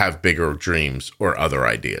have bigger dreams or other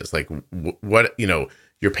ideas. Like what,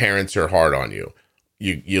 your parents are hard on you.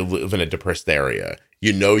 You live in a depressed area.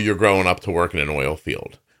 You're growing up to work in an oil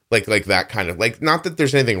field. Like that kind of, like, not that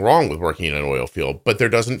there's anything wrong with working in an oil field, but there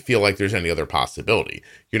doesn't feel like there's any other possibility.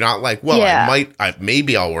 You're not like, well, yeah.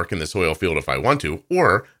 Maybe I'll work in this oil field if I want to,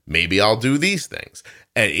 or maybe I'll do these things.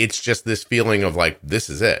 And it's just this feeling of like, this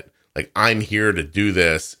is it. Like, I'm here to do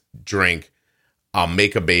this, drink, I'll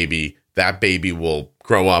make a baby. That baby will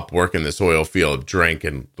grow up, work in this oil field, drink,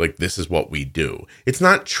 and like, this is what we do. It's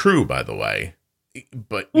not true, by the way.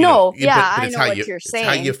 But but it's I know what you're saying.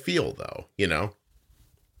 It's how you feel, though,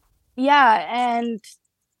 Yeah, and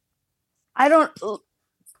I don't,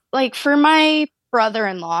 like, for my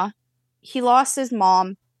brother-in-law, he lost his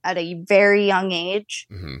mom at a very young age.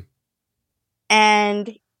 Mm-hmm.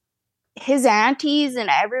 And his aunties and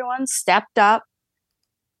everyone stepped up,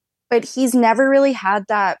 but he's never really had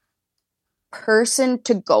that person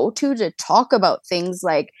to go to talk about things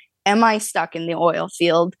like, am I stuck in the oil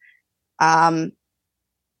field?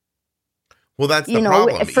 Well, that's the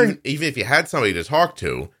problem. Even if you had somebody to talk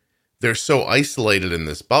to, they're so isolated in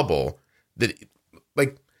this bubble that,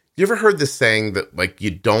 like, you ever heard this saying that, like, I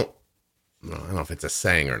don't know if it's a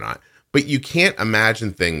saying or not, but you can't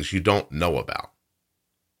imagine things you don't know about.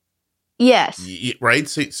 Yes. Right?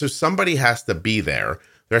 So somebody has to be there.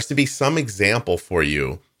 There has to be some example for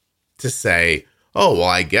you to say, oh, well,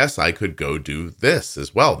 I guess I could go do this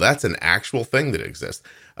as well. That's an actual thing that exists.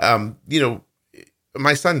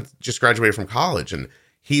 My son just graduated from college, and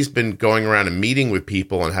he's been going around and meeting with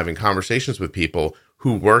people and having conversations with people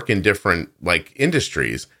who work in different, like,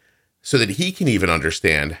 industries, so that he can even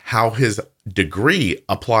understand how his degree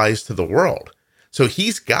applies to the world. So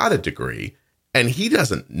he's got a degree and he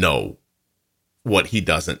doesn't know what he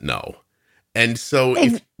doesn't know. And so,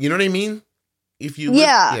 if you know what I mean? If you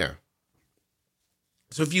live,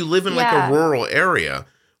 So if you live in like a rural area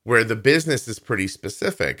where the business is pretty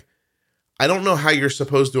specific, I don't know how you're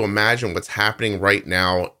supposed to imagine what's happening right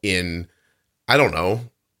now in, I don't know,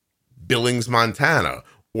 Billings, Montana,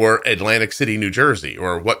 or Atlantic City, New Jersey,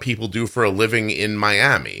 or what people do for a living in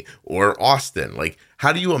Miami or Austin. Like,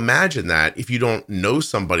 how do you imagine that if you don't know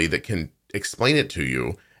somebody that can explain it to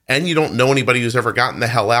you, and you don't know anybody who's ever gotten the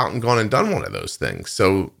hell out and gone and done one of those things?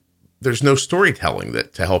 So there's no storytelling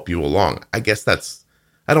to help you along. I guess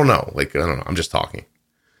I don't know. Like, I don't know. I'm just talking.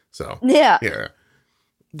 So, yeah.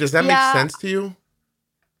 Does that make sense to you?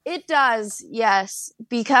 It does, yes.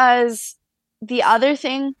 Because the other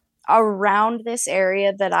thing around this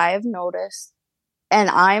area that I have noticed, and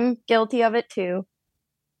I'm guilty of it too,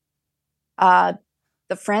 the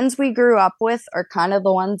friends we grew up with are kind of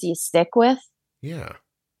the ones you stick with. Yeah.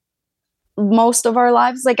 Most of our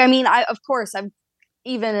lives. Like, I mean, I've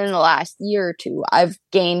even in the last year or two, I've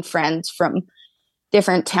gained friends from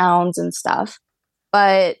different towns and stuff.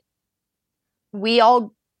 But we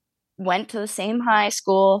all went to the same high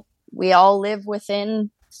school. We all live within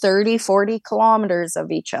 30, 40 kilometers of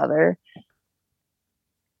each other.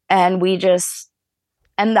 And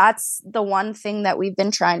that's the one thing that we've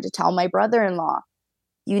been trying to tell my brother-in-law.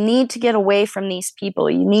 You need to get away from these people.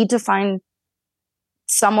 You need to find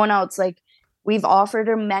someone else. Like, we've offered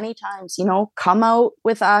him many times, come out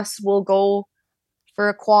with us. We'll go for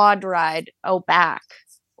a quad ride out back,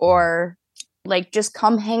 or like, just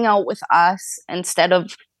come hang out with us instead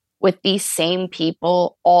of with these same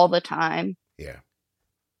people all the time. Yeah.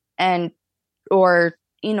 And, or,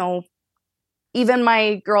 even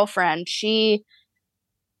my girlfriend, she's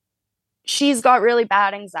got really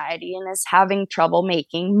bad anxiety and is having trouble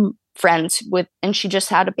making friends and she just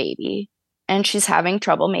had a baby and she's having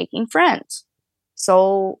trouble making friends.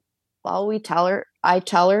 So, I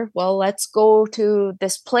tell her, well, let's go to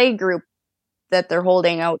this play group that they're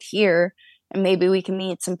holding out here, and maybe we can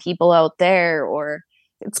meet some people out there. Or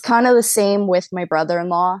it's kind of the same with my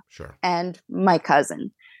brother-in-law and my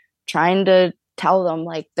cousin, trying to tell them,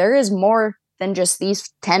 like, there is more than just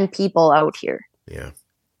these 10 people out here. Yeah.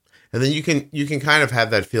 And then you can kind of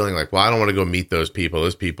have that feeling like, well, I don't want to go meet those people.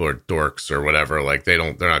 Those people are dorks or whatever. Like, they're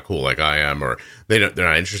not cool like I am, or they're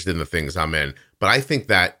not interested in the things I'm in. But I think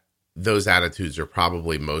that those attitudes are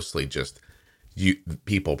probably mostly just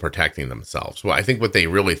people protecting themselves. Well, I think what they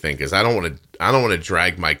really think is, I don't want to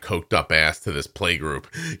drag my coked up ass to this play group.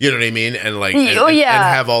 You know what I mean? And like, and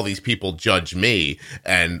have all these people judge me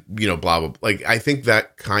and, blah, blah, blah. Like, I think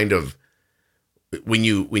that kind of when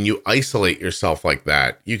you isolate yourself like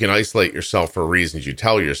that, you can isolate yourself for reasons you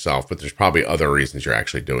tell yourself, but there's probably other reasons you're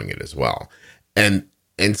actually doing it as well. And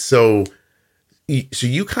so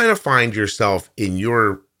you kind of find yourself in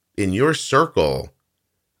your circle.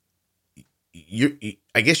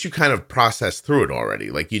 I guess you kind of process through it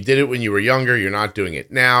already. Like, you did it when you were younger. You're not doing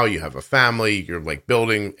it now. You have a family. You're like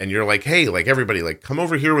building, and you're like, hey, like, everybody, like, come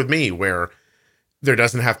over here with me where there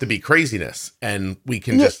doesn't have to be craziness and we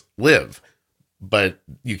can just live. But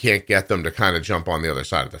you can't get them to kind of jump on the other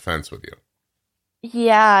side of the fence with you.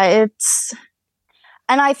 Yeah,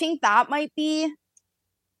 and I think that might be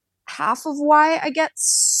half of why I get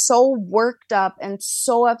so worked up and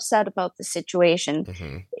so upset about the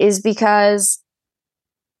situation, is because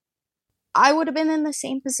I would have been in the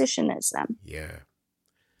same position as them. Yeah.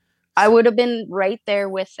 I would have been right there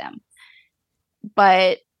with them.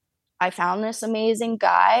 But I found this amazing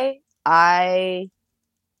guy. I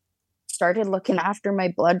started looking after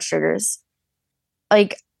my blood sugars.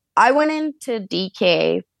 Like, I went into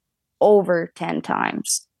DK over 10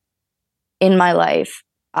 times in my life.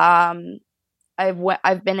 I've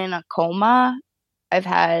been in a coma. I've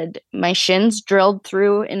had my shins drilled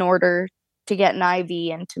through in order to get an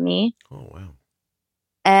IV into me. Oh, wow.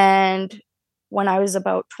 And when I was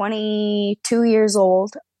about 22 years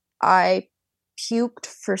old, I puked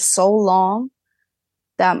for so long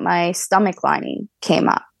that my stomach lining came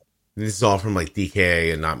up. This is all from like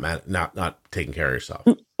DKA and not taking care of yourself.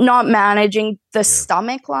 Not managing the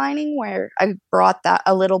stomach lining, where I brought that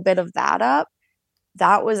a little bit of that up.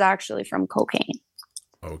 That was actually from cocaine.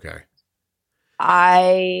 Okay.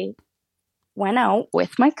 I went out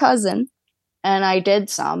with my cousin and I did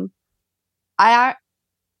some. I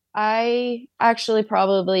actually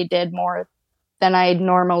probably did more than I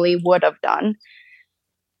normally would have done.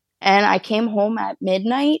 And I came home at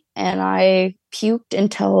midnight and I puked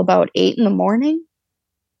until about 8 a.m.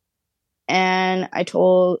 And I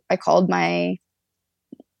called my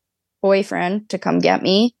boyfriend to come get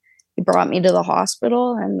me. He brought me to the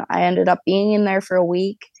hospital and I ended up being in there for a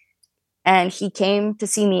week. And he came to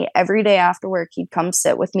see me every day after work. He'd come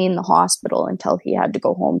sit with me in the hospital until he had to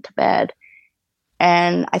go home to bed.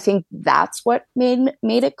 And I think that's what made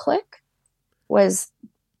it click, was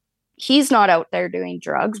he's not out there doing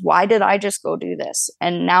drugs. Why did I just go do this?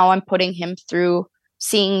 And now I'm putting him through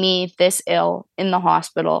seeing me this ill in the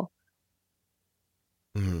hospital.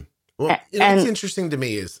 Mm-hmm. Well, what's interesting to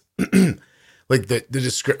me is like the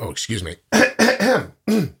description. Oh, excuse me.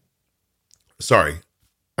 Sorry.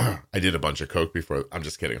 I did a bunch of coke before. I'm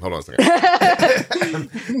just kidding. Hold on a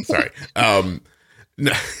second. Sorry.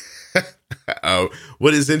 No.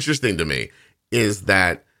 What is interesting to me is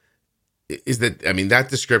that I mean, that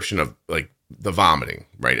description of like the vomiting,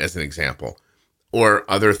 right, as an example, or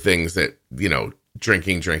other things that, you know,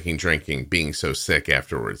 drinking, being so sick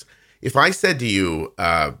afterwards. If I said to you,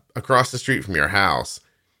 across the street from your house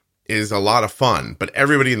is a lot of fun, but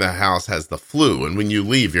everybody in the house has the flu, and when you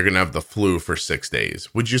leave, you're going to have the flu for 6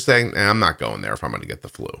 days, would you say, nah, I'm not going there if I'm going to get the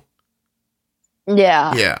flu?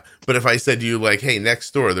 Yeah. Yeah. But if I said to you, like, hey,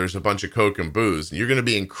 next door, there's a bunch of Coke and booze, and you're going to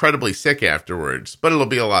be incredibly sick afterwards, but it'll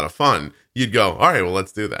be a lot of fun, you'd go, all right, well,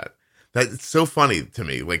 let's do that. That's so funny to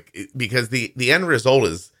me, like, because the end result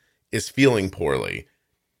is feeling poorly.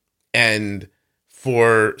 And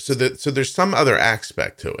so there's some other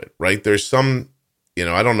aspect to it, right? There's some, you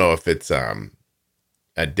know, I don't know if it's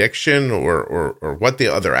addiction or what the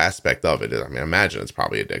other aspect of it is. I mean, I imagine it's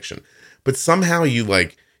probably addiction, but somehow you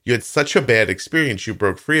had such a bad experience, you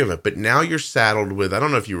broke free of it, but now you're saddled with, I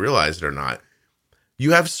don't know if you realize it or not,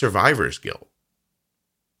 you have survivor's guilt.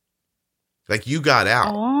 Like, you got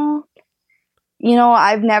out. Oh, you know,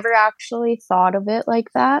 I've never actually thought of it like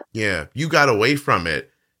that. Yeah. You got away from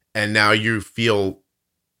it, and now you feel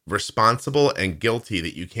responsible and guilty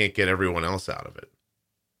that you can't get everyone else out of it.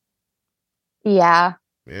 Yeah.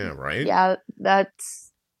 Yeah, right? Yeah,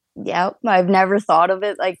 I've never thought of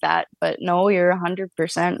it like that, but no, you're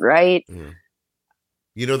 100% right. Mm.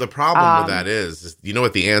 You know, the problem with that is, you know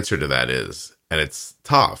what the answer to that is, and it's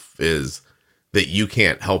tough, is that you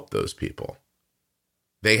can't help those people.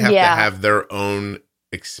 They have to have their own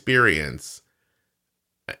experience.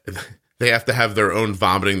 They have to have their own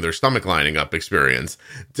vomiting their stomach lining up experience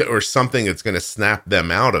or something that's going to snap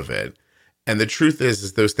them out of it. And the truth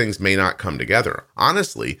is those things may not come together.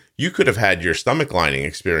 Honestly, you could have had your stomach lining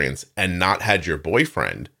experience and not had your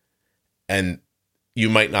boyfriend, and you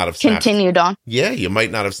might not have continued on. Yeah, you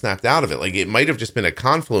might not have snapped out of it. Like, it might have just been a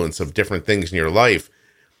confluence of different things in your life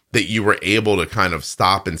that you were able to kind of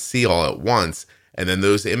stop and see all at once. And then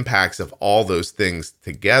those impacts of all those things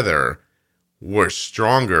together were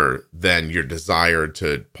stronger than your desire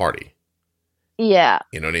to party. Yeah.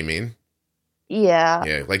 You know what I mean? Yeah.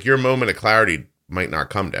 Yeah, like your moment of clarity might not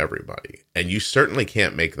come to everybody, and you certainly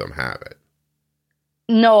can't make them have it.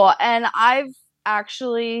 No, and I've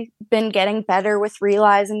actually been getting better with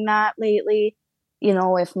realizing that lately. You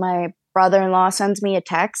know, if my brother-in-law sends me a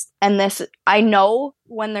text and this, I know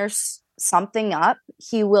when there's something up,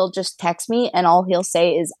 he will just text me and all he'll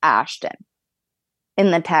say is Ashton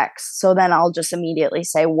in the text. So then I'll just immediately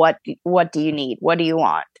say, what do you need? What do you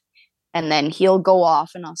want? And then he'll go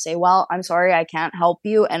off and I'll say, well, I'm sorry, I can't help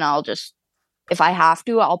you. And I'll just, if I have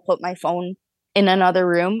to, I'll put my phone in another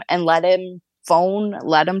room and let him phone,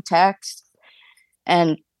 let him text,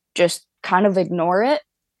 and just kind of ignore it.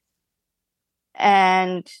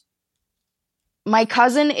 And my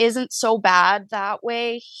cousin isn't so bad that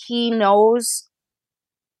way. He knows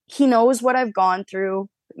what I've gone through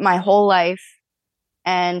my whole life.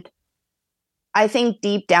 And I think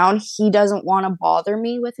deep down, he doesn't want to bother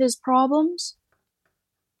me with his problems.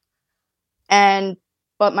 And,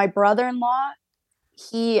 but my brother in law,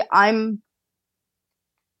 he, I'm,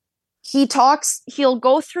 he talks, he'll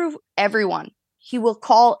go through everyone. He will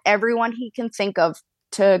call everyone he can think of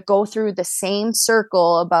to go through the same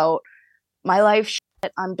circle about my life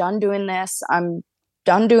shit. I'm done doing this. I'm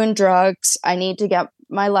done doing drugs. I need to get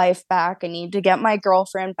my life back. I need to get my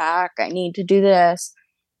girlfriend back. I need to do this.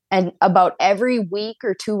 And about every week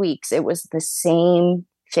or 2 weeks, it was the same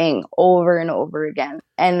thing over and over again.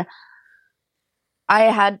 And I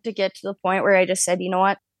had to get to the point where I just said, you know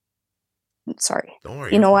what? Sorry. Don't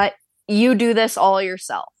worry. You know what? You do this all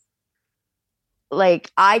yourself.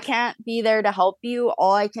 Like, I can't be there to help you.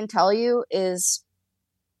 All I can tell you is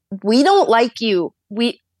we don't like you.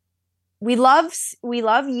 We love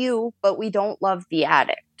you, but we don't love the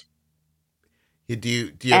addict. Do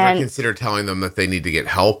you ever consider telling them that they need to get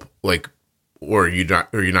help, like, or you're not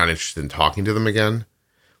interested in talking to them again?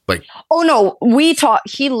 Like, oh no, we talk.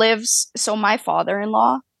 He lives. So my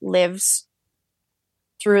father-in-law lives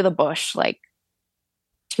through the bush, like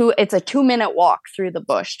it's a 2-minute walk through the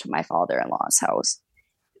bush to my father-in-law's house,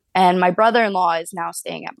 and my brother-in-law is now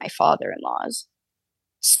staying at my father-in-law's.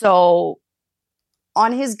 So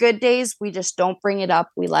on his good days, we just don't bring it up.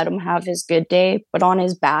 We let him have his good day, but on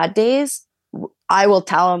his bad days, I will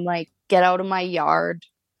tell him, like, get out of my yard,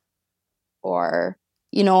 or,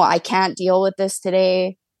 I can't deal with this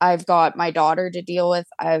today. I've got my daughter to deal with.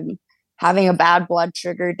 I'm having a bad blood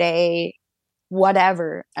sugar day,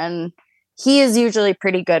 whatever. And he is usually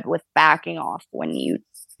pretty good with backing off when you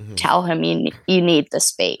tell him you need the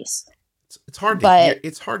space. It's hard to hear.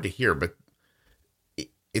 It's hard to hear, but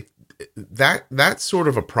that's sort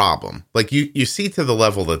of a problem. Like you see to the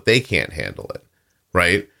level that they can't handle it,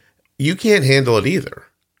 right? You can't handle it either.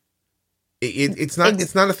 It's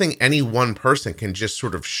not a thing any one person can just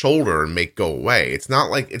sort of shoulder and make go away. It's not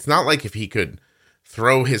like if he could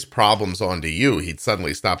throw his problems onto you, he'd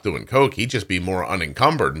suddenly stop doing coke. He'd just be more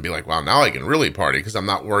unencumbered and be like, "Wow, now I can really party because I'm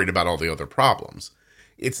not worried about all the other problems."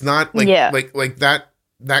 It's not like like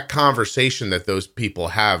that conversation that those people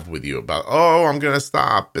have with you about, "Oh, I'm going to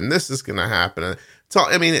stop and this is going to happen." It's all,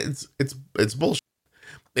 I mean, it's bullshit.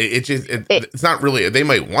 It's not really, they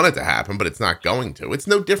might want it to happen, but it's not going to. It's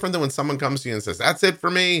no different than when someone comes to you and says, "That's it for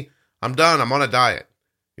me. I'm done. I'm on a diet."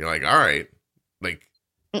 You're like, "All right." Like,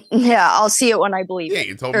 yeah, I'll see it when I believe it.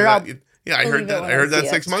 You told me that. Yeah, I heard that. I heard that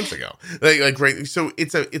 6 months ago. Like, right. So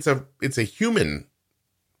it's a human.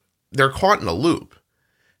 They're caught in a loop,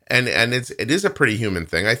 and it is a pretty human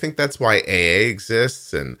thing. I think that's why AA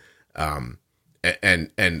exists, and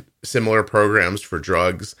similar programs for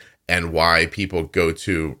drugs, and why people go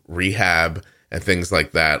to rehab and things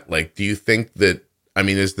like that. Like, do you think that, I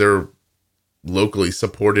mean, is there locally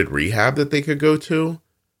supported rehab that they could go to?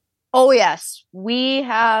 Oh, yes. We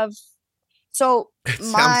have. So it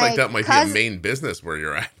sounds like that might be a main business where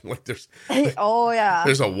you're at. Like oh, yeah.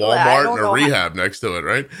 There's a Walmart and a rehab next to it,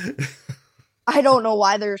 right? I don't know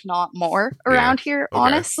why there's not more around here,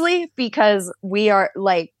 honestly, because we are,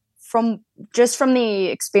 like, from the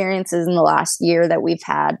experiences in the last year that we've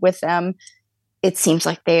had with them, it seems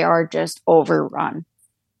like they are just overrun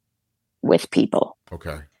with people.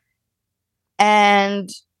 Okay. And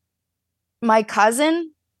my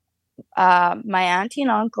cousin, my auntie and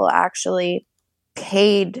uncle actually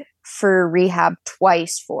paid for rehab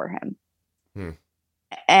twice for him.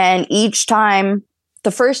 And each time,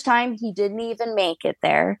 the first time he didn't even make it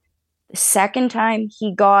there. The second time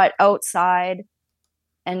he got outside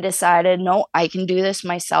and decided, no, I can do this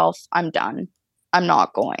myself. I'm done. I'm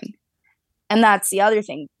not going. And that's the other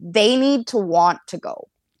thing. They need to want to go.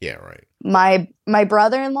 Yeah, right. My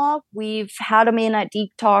brother-in-law, we've had him in at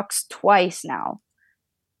detox twice now.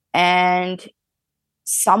 And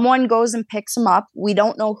someone goes and picks him up. We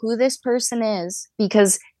don't know who this person is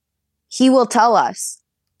because he will tell us,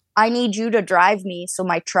 I need you to drive me so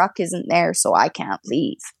my truck isn't there so I can't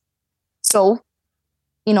leave. So,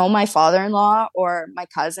 my father-in-law or my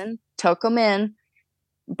cousin took him in,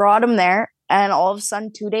 brought him there, and all of a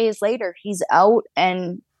sudden 2 days later, he's out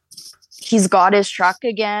and he's got his truck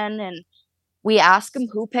again. And we ask him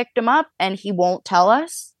who picked him up, and he won't tell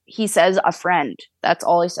us. He says a friend. That's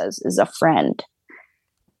all he says is a friend.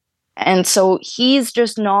 And so he's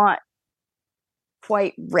just not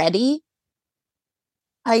quite ready,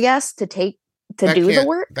 I guess, to do the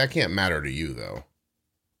work. That can't matter to you, though.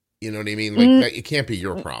 You know what I mean? Like, it can't be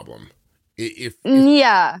your problem. If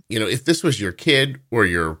this was your kid or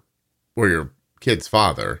your kid's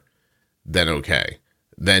father, then okay.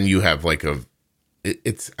 Then you have like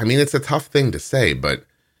it's a tough thing to say, but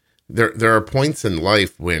there are points in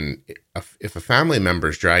life when if a family member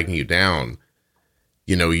is dragging you down,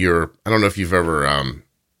 I don't know if you've ever,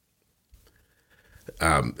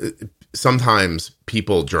 sometimes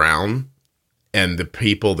people drown and the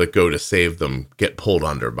people that go to save them get pulled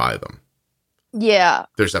under by them. Yeah.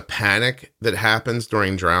 There's a panic that happens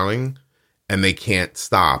during drowning and they can't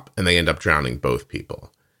stop and they end up drowning both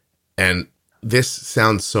people. And this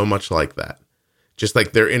sounds so much like that. Just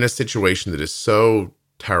like they're in a situation that is so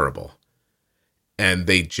terrible and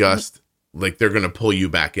they just like they're going to pull you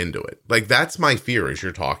back into it. Like that's my fear as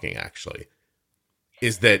you're talking actually.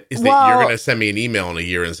 Is that you're going to send me an email in a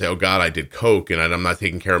year and say, oh God, I did coke and I'm not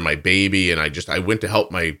taking care of my baby. And I went to help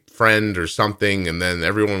my friend or something. And then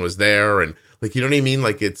everyone was there. And like, you know what I mean?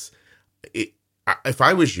 Like if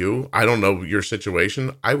I was you, I don't know your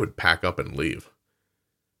situation, I would pack up and leave.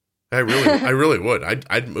 I really would.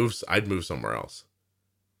 I'd move somewhere else.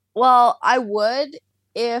 Well, I would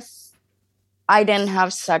if I didn't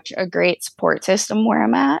have such a great support system where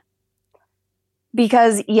I'm at.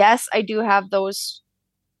 Because yes, I do have those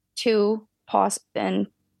two, and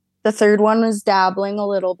the third one was dabbling a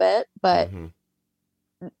little bit, but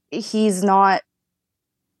he's not,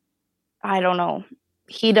 I don't know.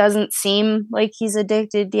 He doesn't seem like he's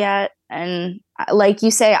addicted yet. And like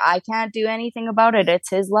you say, I can't do anything about it.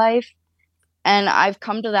 It's his life. And I've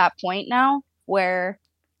come to that point now where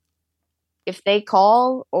if they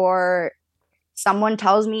call or someone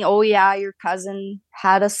tells me, oh yeah, your cousin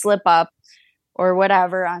had a slip up or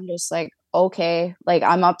whatever, I'm just like, okay, like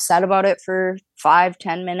I'm upset about it for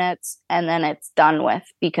 5-10 minutes and then it's done with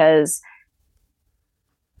because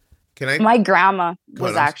my grandma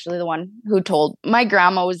was actually the one who told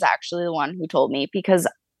me because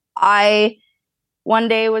I one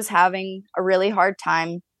day was having a really hard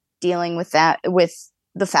time dealing with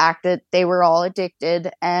the fact that they were all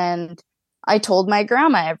addicted, and I told my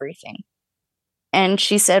grandma everything. And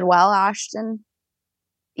she said, well, Ashton,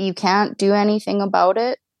 you can't do anything about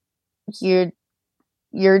it.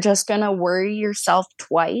 You're just going to worry yourself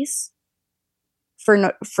twice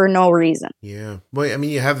for no reason. Yeah. Well, I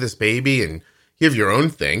mean, you have this baby and you have your own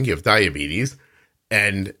thing. You have diabetes.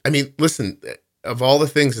 And I mean, listen, of all the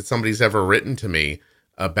things that somebody's ever written to me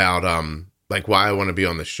about, like why I want to be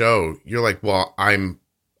on the show, you're like, well, I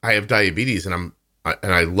have diabetes and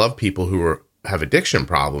I love people who have addiction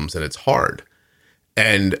problems and it's hard.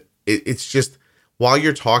 And it's just, while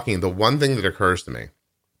you're talking, the one thing that occurs to me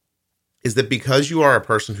is that because you are a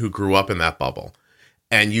person who grew up in that bubble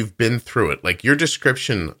and you've been through it, like your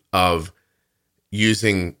description of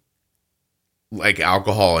using like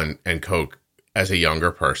alcohol and coke as a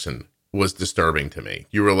younger person was disturbing to me.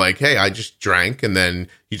 You were like, hey, I just drank and then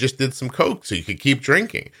you just did some coke so you could keep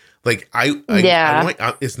drinking. Like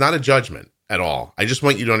it's not a judgment at all. I just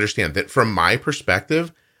want you to understand that from my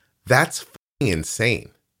perspective, that's fucking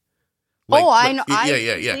insane. Like, I know.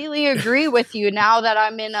 I completely agree with you now that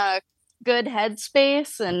I'm in a good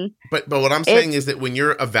headspace. And but what I'm saying is that when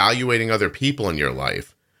you're evaluating other people in your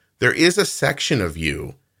life, there is a section of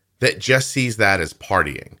you that just sees that as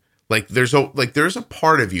partying. Like there's a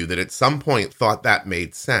part of you that at some point thought that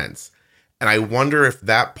made sense. And I wonder if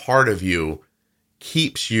that part of you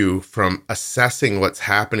keeps you from assessing what's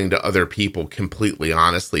happening to other people completely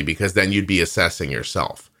honestly, because then you'd be assessing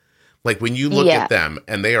yourself. Like when you look at them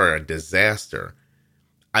and they are a disaster,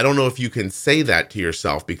 I don't know if you can say that to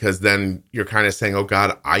yourself because then you're kind of saying, oh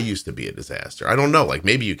God, I used to be a disaster. I don't know. Like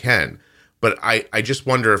maybe you can, but I just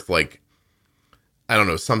wonder if like, I don't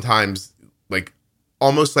know, sometimes like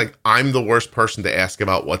almost like I'm the worst person to ask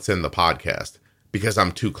about what's in the podcast because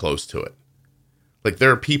I'm too close to it. Like there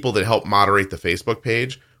are people that help moderate the Facebook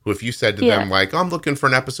page who if you said to them like, I'm looking for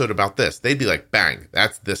an episode about this, they'd be like, bang,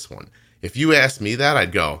 that's this one. If you asked me that,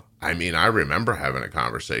 I'd go, I mean, I remember having a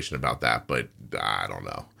conversation about that, but I don't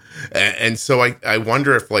know. And so I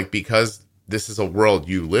wonder if, like, because this is a world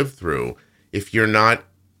you live through, if you're not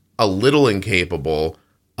a little incapable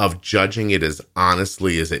of judging it as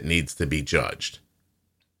honestly as it needs to be judged.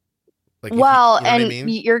 Like, well, you know what I and mean?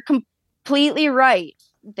 you're completely right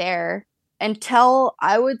there. Until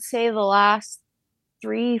I would say the last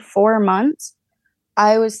 3-4 months,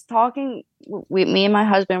 I was talking, me and my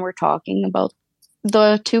husband were talking about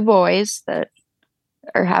the two boys that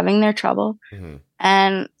are having their trouble. Mm-hmm.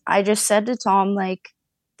 And I just said to Tom, like,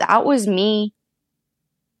 that was me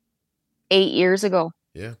 8 years ago.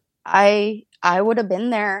 Yeah. I would have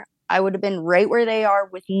been there. I would have been right where they are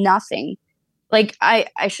with nothing. Like, I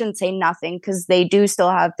shouldn't say nothing, because they do still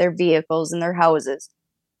have their vehicles and their houses,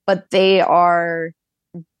 but they are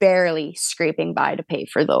barely scraping by to pay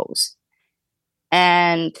for those.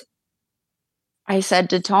 And I said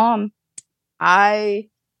to Tom, I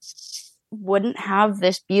wouldn't have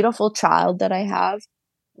this beautiful child that I have.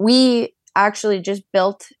 We actually just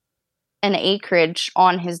built an acreage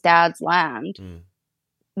on his dad's land.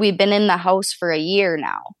 We've been in the house for a year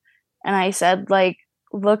now. And I said, like,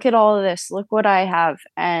 look at all of this. Look what I have.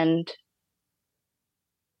 And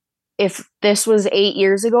if this was 8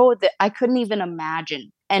 years ago, I couldn't even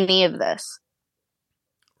imagine any of this.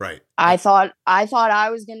 Right. I thought I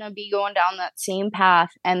was going to be going down that same path.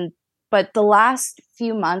 But the last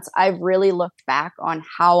few months, I've really looked back on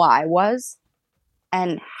how I was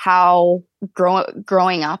and how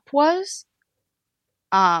growing up was.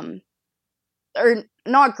 Or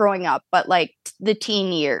not growing up, but like the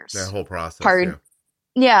teen years. That whole process.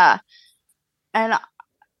 Yeah. And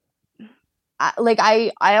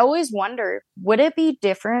I always wonder, would it be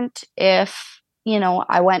different if,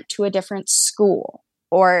 I went to a different school,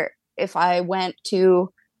 or if I went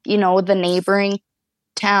to, the neighboring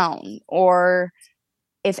town, or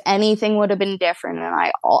if anything would have been different.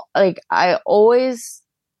 And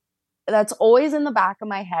that's always in the back of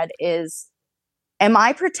my head is, am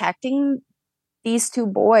I protecting these two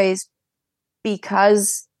boys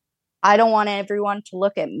because I don't want everyone to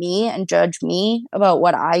look at me and judge me about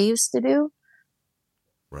what I used to do?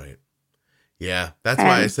 Right. Yeah. That's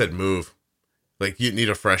why I said move. Like, you need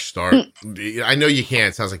a fresh start. I know you can't.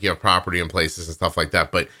 It sounds like you have property in places and stuff like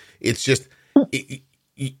that, but it's just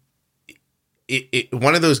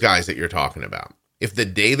one of those guys that you're talking about. If the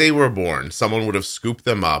day they were born, someone would have scooped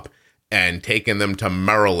them up and taken them to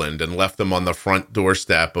Maryland and left them on the front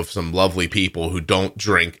doorstep of some lovely people who don't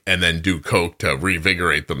drink and then do coke to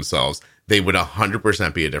revigorate themselves, they would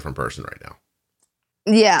 100% be a different person right now.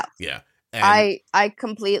 Yeah. Yeah. And I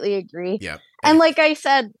completely agree. Yeah. And like I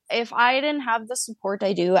said, if I didn't have the support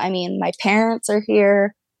I do, I mean, my parents are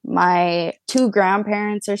here. My 2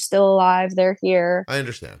 grandparents are still alive. They're here. I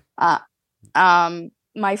understand.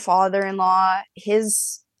 My father-in-law,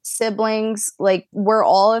 his siblings, like, we're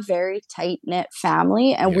all a very tight-knit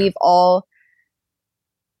family, and we've all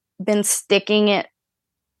been sticking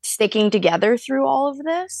together through all of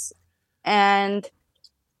this. And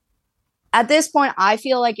at this point, I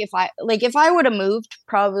feel like if I would have moved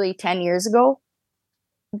probably 10 years ago,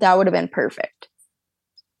 that would have been perfect.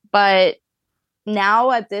 But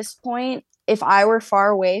now at this point, if I were far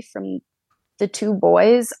away from the two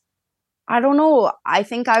boys, I don't know. I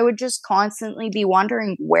think I would just constantly be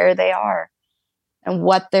wondering where they are and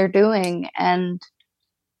what they're doing. And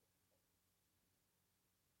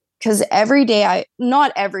because every day,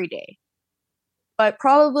 not every day, but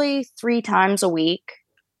probably 3 times a week,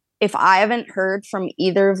 if I haven't heard from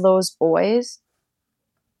either of those boys,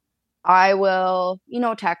 I will,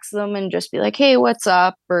 text them and just be like, hey, what's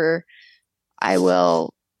up? Or I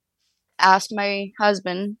will ask my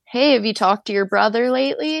husband, hey, have you talked to your brother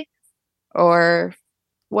lately? Or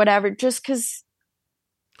whatever, just because,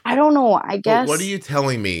 I don't know, I guess. What are you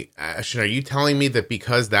telling me, Ashton? Are you telling me that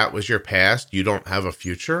because that was your past, you don't have a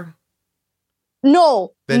future?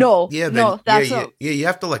 No, no. You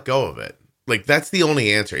have to let go of it. Like, that's the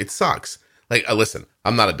only answer. It sucks. Like, listen,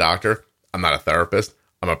 I'm not a doctor. I'm not a therapist.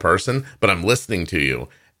 I'm a person, but I'm listening to you.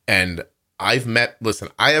 And I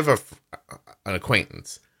have an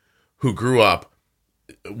acquaintance who grew up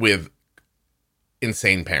with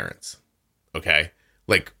insane parents. Okay.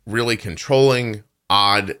 Like, really controlling,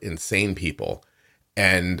 odd, insane people.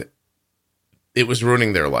 And it was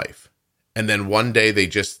ruining their life. And then one day they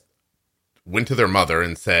just went to their mother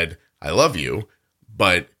and said, I love you,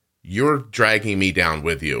 but you're dragging me down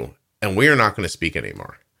with you, and we are not going to speak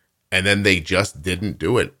anymore. And then they just didn't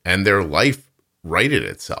do it. And their life righted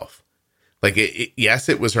itself. Like, yes,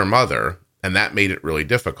 it was her mother, and that made it really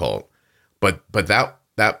difficult. But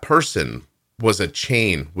that person was a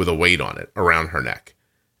chain with a weight on it around her neck.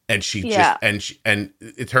 And she just Yeah. and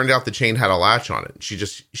it turned out the chain had a latch on it.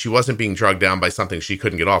 She wasn't being drugged down by something she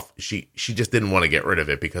couldn't get off. She just didn't want to get rid of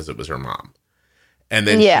it because it was her mom. And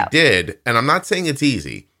then she Yeah. did. And I'm not saying it's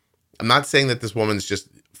easy. I'm not saying that this woman's just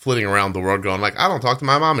flitting around the world going like, I don't talk to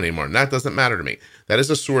my mom anymore. And that doesn't matter to me. That is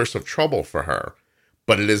a source of trouble for her,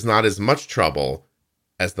 but it is not as much trouble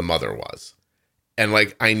as the mother was. And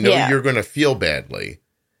like, I know you're going to feel badly,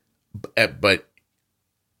 but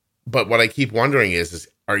what I keep wondering is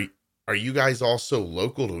are you guys all so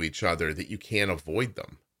local to each other that you can't avoid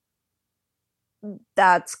them?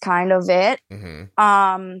 That's kind of it.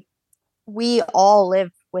 Mm-hmm. We all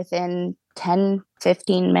live within 10,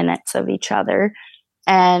 15 minutes of each other.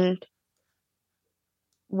 And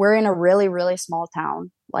we're in a really, really small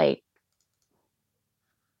town. Like,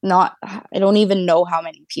 I don't even know how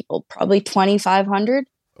many people, probably 2,500.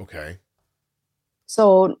 Okay.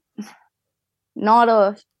 So not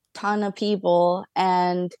a ton of people.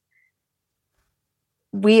 And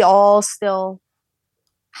we all still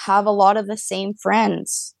have a lot of the same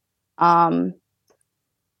friends.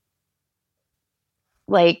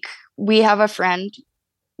 Like, we have a friend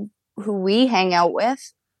who we hang out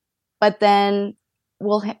with, but then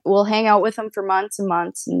we'll hang out with him for months and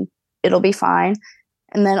months, and it'll be fine.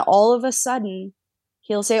 And then all of a sudden,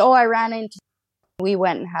 he'll say, "Oh, I ran into." We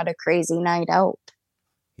went and had a crazy night out.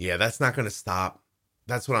 Yeah, that's not going to stop.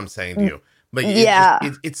 That's what I'm saying to you. But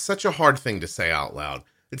it's such a hard thing to say out loud.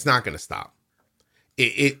 It's not going to stop.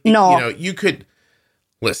 No. You could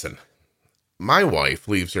listen. My wife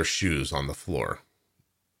leaves her shoes on the floor.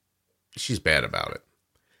 She's bad about it.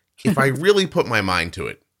 If I really put my mind to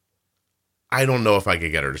it, I don't know if I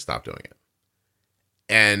could get her to stop doing it.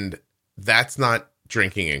 And that's not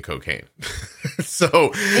drinking and cocaine.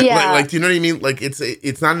 So, like, do you know what I mean? Like,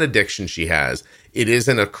 it's not an addiction she has. It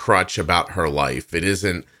isn't a crutch about her life. It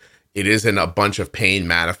isn't a bunch of pain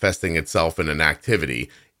manifesting itself in an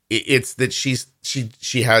activity. It's that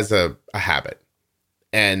she has a habit.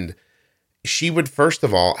 And she would, first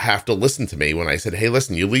of all, have to listen to me when I said, hey,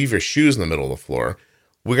 listen, you leave your shoes in the middle of the floor.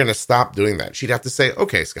 We're going to stop doing that. She'd have to say,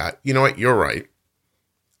 okay, Scott, you know what? You're right.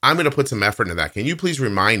 I'm going to put some effort into that. Can you please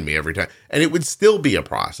remind me every time? And it would still be a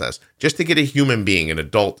process just to get a human being, an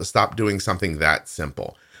adult, to stop doing something that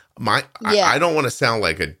simple. I don't want to sound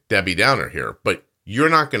like a Debbie Downer here, but you're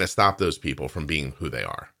not going to stop those people from being who they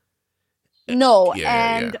are. No.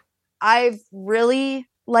 I've really,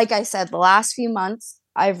 like I said, the last few months,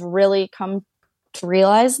 I've really come to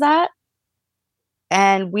realize that.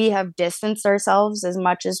 And we have distanced ourselves as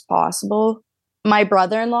much as possible. My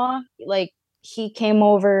brother-in-law, like, he came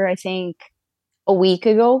over, I think, a week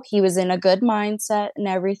ago. He was in a good mindset and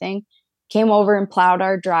everything. Came over and plowed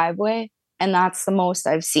our driveway. And that's the most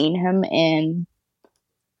I've seen him in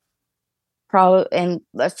probably in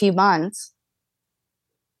a few months.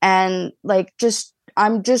 And like,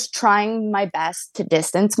 I'm just trying my best to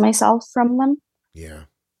distance myself from them. Yeah.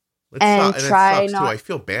 And try not. Too. I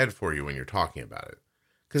feel bad for you when you're talking about it.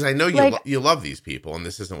 Because I know you love these people and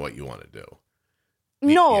this isn't what you want to do.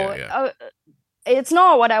 No, it's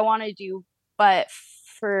not what I want to do, but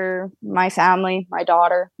for my family, my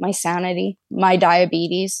daughter, my sanity, my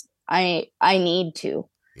diabetes, I need to.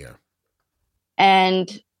 Yeah. And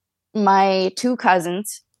my two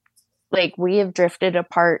cousins, like, we have drifted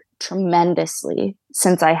apart tremendously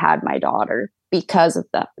since I had my daughter because of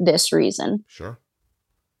this reason. Sure.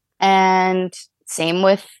 And same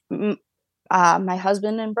with my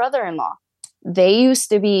husband and brother-in-law. They used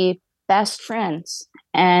to be best friends,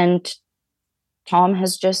 and Tom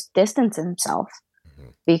has just distanced himself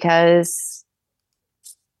because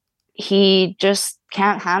he just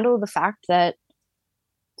can't handle the fact that,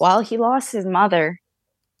 well, he lost his mother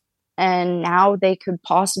and now they could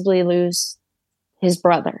possibly lose his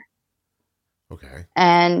brother. Okay.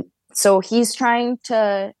 And so he's trying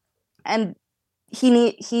to, and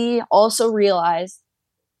he also realized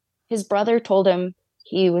his brother told him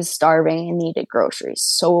he was starving and needed groceries.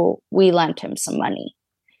 So we lent him some money.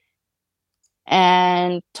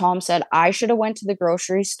 And Tom said, I should have went to the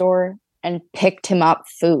grocery store and picked him up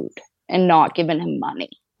food and not given him money.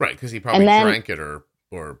 Right, because he probably drank it or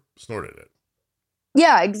snorted it.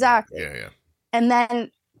 Yeah, exactly. Yeah. And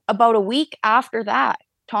then about a week after that,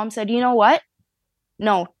 Tom said, you know what?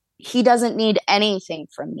 No, he doesn't need anything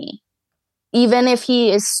from me. Even if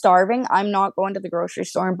he is starving, I'm not going to the grocery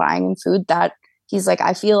store and buying him food. That he's like,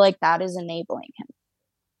 I feel like that is enabling him.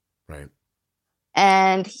 Right.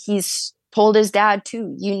 And he's told his dad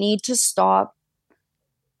too, you need to stop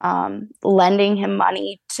lending him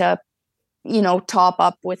money to, top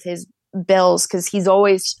up with his bills, because he's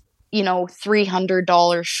always,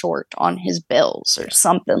 $300 short on his bills or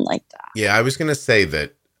something like that. Yeah, I was going to say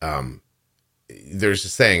that there's a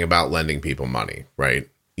saying about lending people money, right?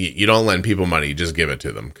 You don't lend people money, you just give it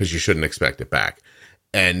to them because you shouldn't expect it back.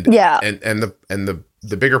 And Yeah.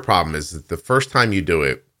 The bigger problem is that the first time you do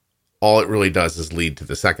it, all it really does is lead to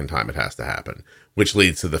the second time it has to happen, which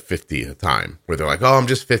leads to the 50th time where they're like, oh, I'm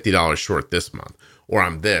just $50 short this month, or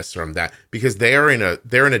I'm this, or I'm that, because they're in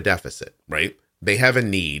a deficit, right? They have a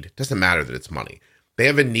need. Doesn't matter that it's money. They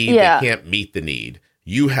have a need. Yeah. They can't meet the need.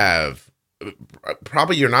 You have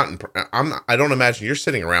probably you're not. I don't imagine you're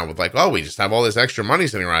sitting around with like, oh, we just have all this extra money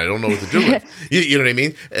sitting around. I don't know what to do with. You know what I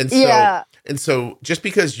mean? And so, Yeah. and so, just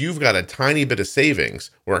because you've got a tiny bit of savings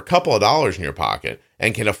or a couple of dollars in your pocket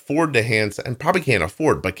and can afford to hand, and probably can't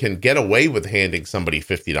afford, but can get away with handing somebody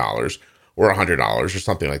 $50 or $100 or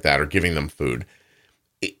something like that, or giving them food,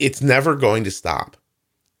 it's never going to stop.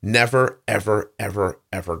 Never, ever, ever,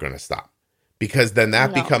 ever going to stop. Because then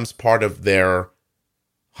that becomes part of their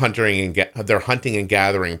hunting and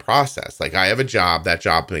gathering process. Like, I have a job, that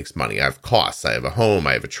job makes money. I have costs. I have a home,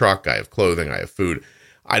 I have a truck, I have clothing, I have food.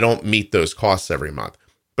 I don't meet those costs every month.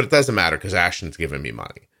 But it doesn't matter because Ashton's giving me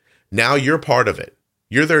money. Now you're part of it.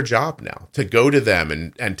 You're their job now to go to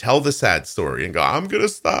them and tell the sad story and go, I'm going to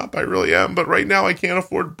stop. I really am. But right now I can't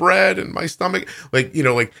afford bread and my stomach,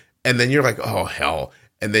 and then you're like, oh, hell.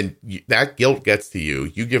 And then that guilt gets to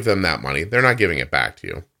you. You give them that money. They're not giving it back to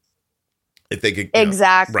you. If they could,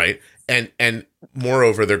 exactly. Right. And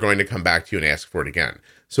moreover, they're going to come back to you and ask for it again.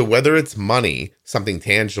 So whether it's money, something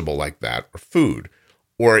tangible like that, or food,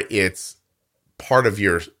 or it's part of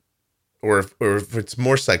your, or if it's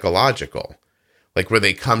more psychological, like where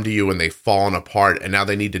they come to you and they've fallen apart and now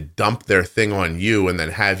they need to dump their thing on you and then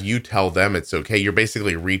have you tell them it's okay. You're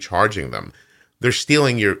basically recharging them. They're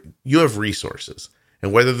stealing you have resources.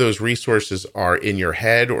 And whether those resources are in your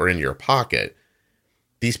head or in your pocket,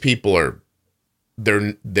 these people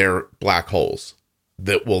they're black holes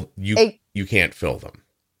that you can't fill them.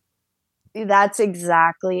 That's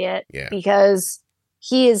exactly it. Yeah. Because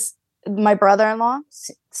he is my brother-in-law.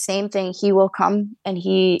 Same thing. He will come and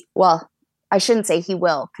I shouldn't say he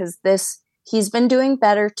will, because he's been doing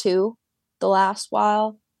better too the last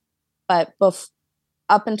while, but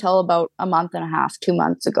up until about a month and a half, 2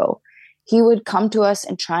 months ago, he would come to us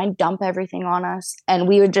and try and dump everything on us. And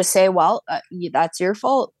we would just say, well, that's your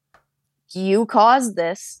fault. You caused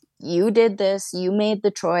this. You did this. You made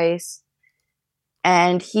the choice.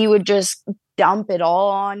 And he would just dump it all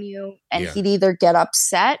on you. And he'd either get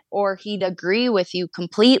upset or he'd agree with you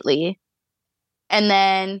completely. And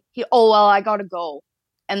then I got to go.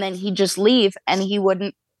 And then he'd just leave and he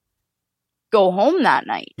wouldn't go home that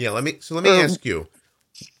night. Yeah. Let me ask you,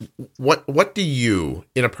 what do you,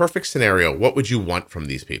 in a perfect scenario, what would you want from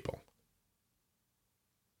these people?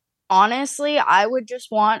 Honestly, I would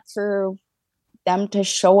just want for them to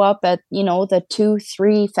show up at, the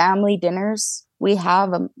 2-3 family dinners we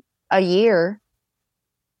have a year.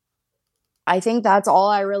 I think that's all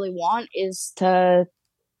I really want, is to,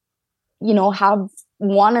 have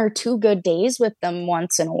 1 or 2 good days with them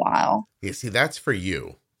once in a while. Yeah, see, that's for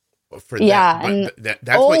you. For yeah, them. and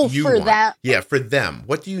that's what you want. That, yeah, for them.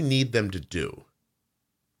 What do you need them to do?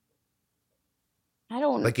 I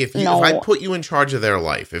don't like if know. If I put you in charge of their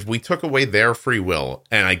life, if we took away their free will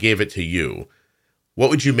and I gave it to you, what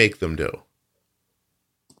would you make them do?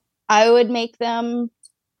 I would make them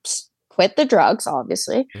quit the drugs,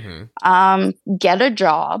 obviously. Mm-hmm. Get a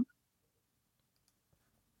job.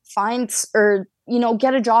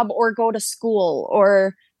 Get a job or go to school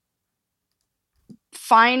or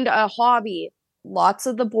find a hobby. Lots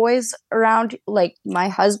of the boys around, like my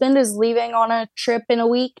husband is leaving on a trip in a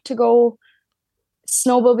week to go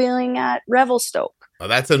snowmobiling at Revelstoke. Oh,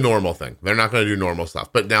 that's a normal thing. They're not going to do normal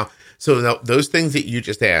stuff. But now those things that you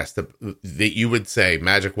just asked, that you would say,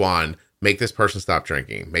 magic wand, make this person stop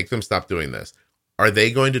drinking, make them stop doing this. Are they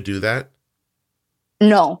going to do that?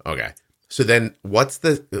 No. Okay. So then what's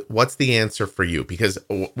the answer for you? Because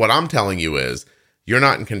what I'm telling you is you're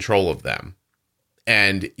not in control of them.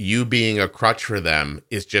 And you being a crutch for them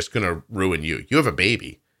is just going to ruin you. You have a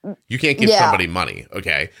baby. You can't give somebody money,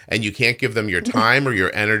 okay? And you can't give them your time or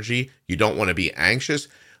your energy. You don't want to be anxious.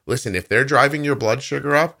 Listen, if they're driving your blood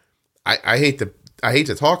sugar up, I hate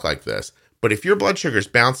to talk like this, but if your blood sugar is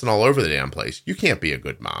bouncing all over the damn place, you can't be a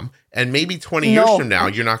good mom. And maybe 20 years from now,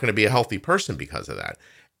 you're not going to be a healthy person because of that.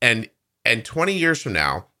 And 20 years from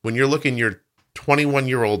now, when you're looking your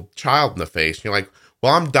 21-year-old child in the face, and you're like,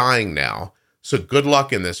 well, I'm dying now. So good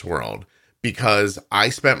luck in this world, because I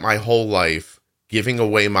spent my whole life giving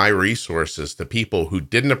away my resources to people who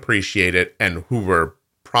didn't appreciate it and who were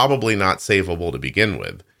probably not savable to begin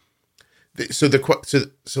with. So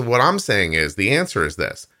what I'm saying is the answer is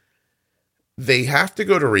this. They have to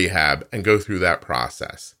go to rehab and go through that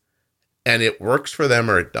process. And it works for them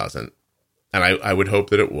or it doesn't. And I would hope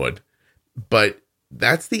that it would. But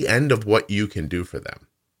that's the end of what you can do for them.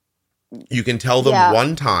 You can tell them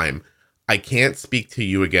one time, I can't speak to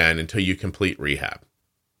you again until you complete rehab.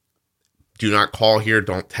 Do not call here.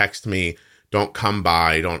 Don't text me. Don't come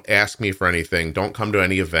by. Don't ask me for anything. Don't come to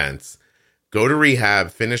any events. Go to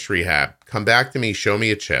rehab, finish rehab, come back to me, show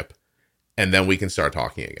me a chip, and then we can start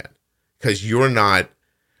talking again. Because you're not,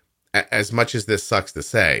 as much as this sucks to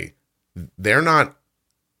say, they're not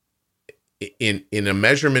in a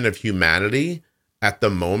measurement of humanity at the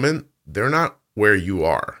moment. They're not where you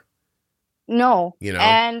are. No.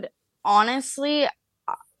 And honestly,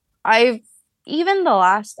 even the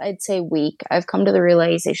last, I'd say, week, I've come to the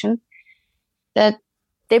realization that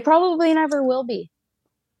they probably never will be.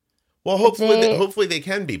 Well, hopefully they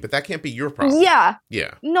can be, but that can't be your problem. Yeah.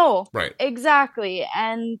 Yeah. No. Right. Exactly.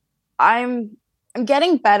 And I'm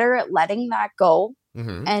getting better at letting that go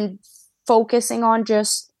and focusing on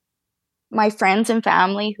just my friends and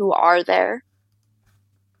family who are there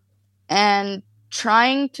and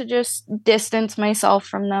trying to just distance myself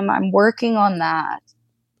from them. I'm working on that.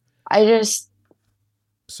 I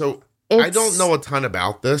don't know a ton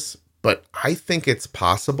about this, but I think it's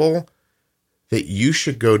possible that you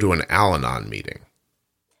should go to an Al-Anon meeting.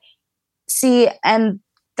 See, and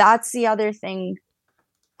that's the other thing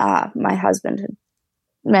my husband had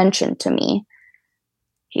mentioned to me.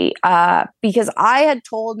 Because I had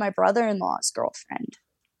told my brother-in-law's girlfriend,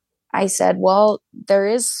 I said, well, there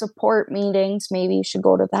is support meetings. Maybe you should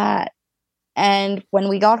go to that. And when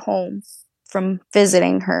we got home from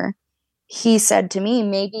visiting her, he said to me,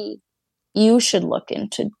 maybe you should look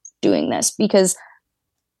into doing this, because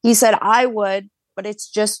he said I would, but it's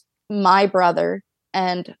just my brother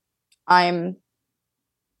and I'm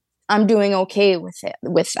doing okay with that.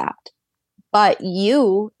 But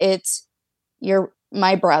you're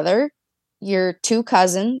my brother, your 2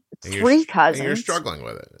 cousins, 3 cousins. And you're struggling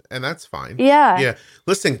with it. And that's fine. Yeah. Yeah.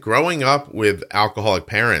 Listen, growing up with alcoholic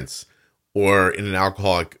parents or in an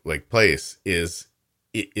alcoholic place is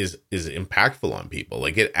impactful on people.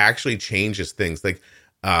 Like, it actually changes things. Like,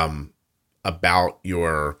 about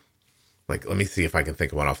your, let me see if I can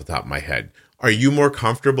think of one off the top of my head. Are you more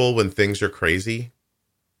comfortable when things are crazy?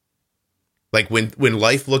 Like, when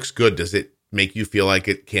life looks good, does it make you feel like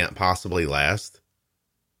it can't possibly last?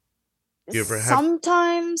 You ever have,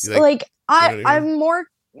 sometimes I'm more,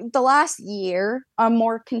 the last year, I'm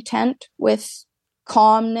more content with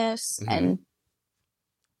calmness and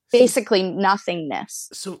basically nothingness.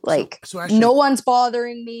 So actually, no one's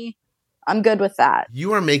bothering me. I'm good with that.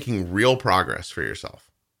 You are making real progress for yourself.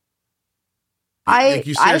 I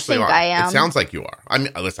think I am. It sounds like you are. I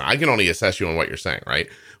mean, listen, I can only assess you on what you're saying, right?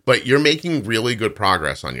 But you're making really good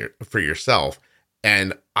progress for yourself.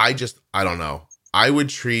 And I don't know. I would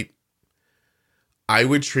treat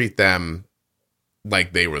them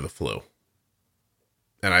like they were the flu.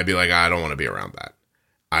 And I'd be like, I don't want to be around that.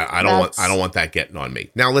 I don't want that getting on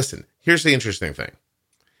me. Now, listen, here's the interesting thing.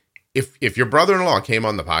 If your brother-in-law came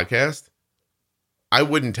on the podcast, I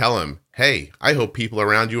wouldn't tell him, hey, I hope people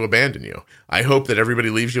around you abandon you. I hope that everybody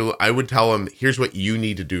leaves you. I would tell him, here's what you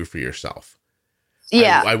need to do for yourself.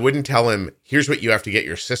 Yeah. I wouldn't tell him, here's what you have to get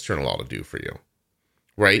your sister-in-law to do for you.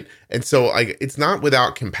 Right? And so it's not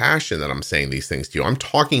without compassion that I'm saying these things to you. I'm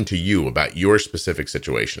talking to you about your specific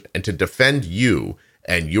situation. And to defend you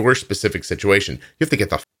and your specific situation, you have to get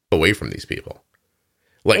the f*** away from these people.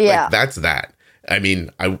 Like that's that. I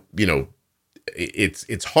mean,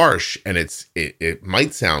 it's harsh and it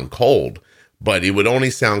might sound cold, but it would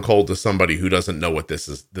only sound cold to somebody who doesn't know what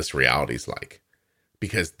this reality is like.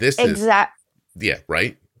 Because this is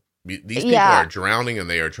right. These people are drowning and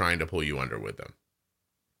they are trying to pull you under with them.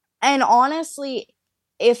 And honestly,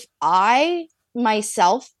 if I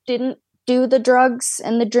myself didn't do the drugs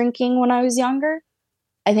and the drinking when I was younger,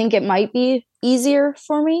 I think it might be easier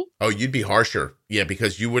for me. Oh, you'd be harsher. Yeah,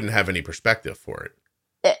 because you wouldn't have any perspective for it.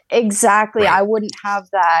 Exactly. Right. I wouldn't have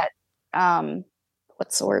that,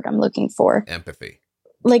 what's the word I'm looking for? Empathy.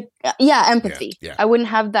 Empathy. Yeah. I wouldn't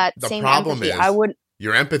have that the same problem empathy.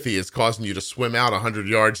 Your empathy is causing you to swim out 100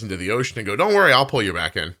 yards into the ocean and go, don't worry, I'll pull you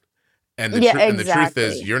back in. And the truth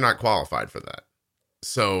is, you're not qualified for that.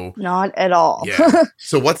 So not at all. Yeah.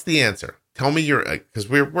 So what's the answer? Tell me because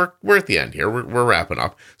we're at the end here. We're wrapping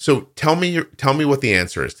up. So tell me what the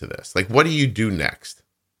answer is to this. Like, what do you do next?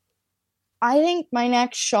 I think my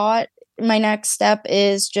next step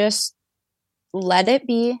is just let it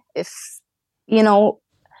be. If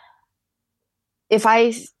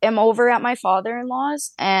I am over at my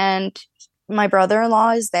father-in-law's and my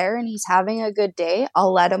brother-in-law is there and he's having a good day,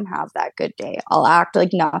 I'll let him have that good day. I'll act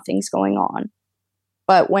like nothing's going on.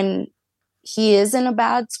 But when he is in a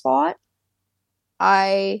bad spot,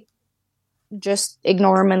 I just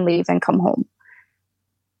ignore him and leave and come home.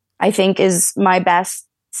 I think is my best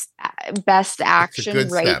action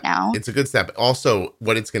right now. It's a good step. Also,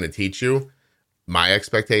 what it's going to teach you, my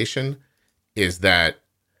expectation is that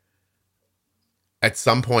at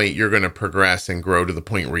some point you're going to progress and grow to the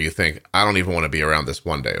point where you think, I don't even want to be around this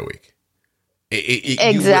one day a week.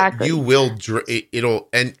 Exactly. It'll,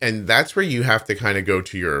 and that's where you have to kind of go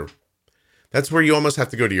to that's where you almost have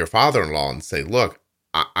to go to your father-in-law and say, look,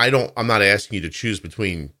 I'm not asking you to choose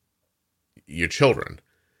between your children,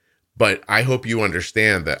 but I hope you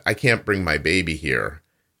understand that I can't bring my baby here.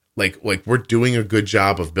 Like we're doing a good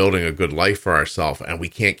job of building a good life for ourselves, and we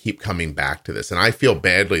can't keep coming back to this. And I feel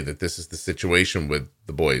badly that this is the situation with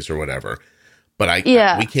the boys or whatever, but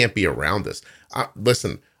we can't be around this.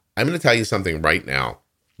 Listen, I'm going to tell you something right now.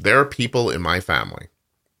 There are people in my family,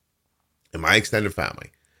 in my extended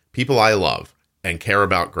family, people I love and care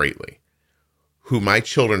about greatly, who my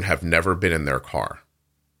children have never been in their car.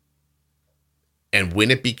 And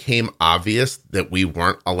when it became obvious that we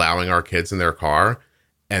weren't allowing our kids in their car,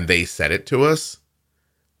 and they said it to us,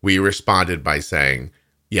 we responded by saying,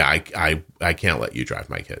 yeah, I can't let you drive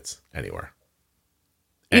my kids anywhere.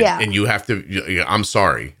 And you have to, I'm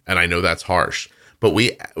sorry. And I know that's harsh, but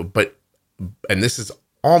and this is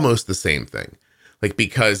almost the same thing. Like,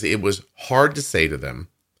 because it was hard to say to them,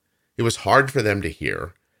 it was hard for them to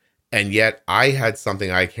hear. And yet I had something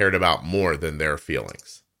I cared about more than their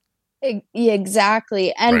feelings.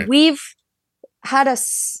 Exactly. And right. We've had a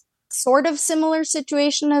sort of similar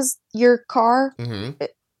situation as your car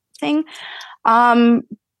thing.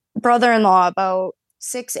 Brother-in-law about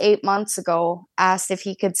 6-8 months ago asked if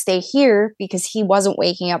he could stay here because he wasn't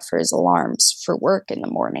waking up for his alarms for work in the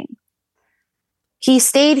morning. He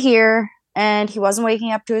stayed here and he wasn't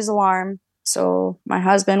waking up to his alarm. So my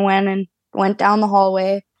husband went down the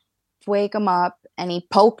hallway to wake him up, and he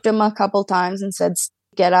poked him a couple times and said,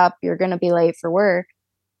 get up, you're going to be late for work.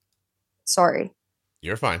 Sorry.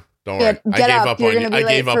 You're fine. Don't worry. I gave up on you. I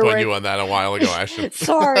gave up on you on that a while ago, Ashton.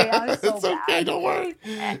 Sorry, I'm so it's okay, don't worry.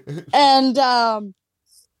 And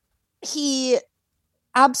he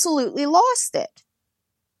absolutely lost it.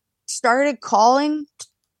 Started calling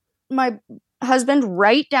my husband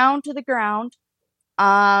right down to the ground.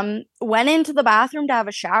 Went into the bathroom to have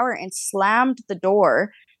a shower and slammed the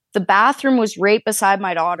door. The bathroom was right beside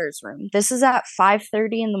my daughter's room. This is at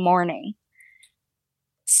 5:30 in the morning.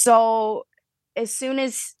 So as soon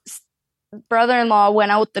as brother-in-law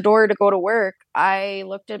went out the door to go to work, I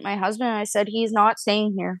looked at my husband and I said, he's not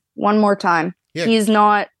staying here one more time. Yeah, he's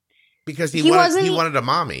not. Because he wanted a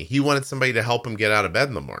mommy. He wanted somebody to help him get out of bed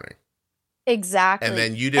in the morning. Exactly. And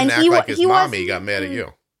then you didn't act like his mommy. He got mad at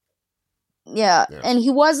you. Yeah. And he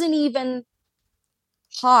wasn't even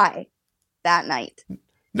high that night.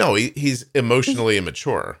 No, he's emotionally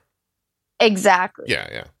immature. Exactly.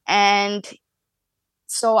 Yeah. And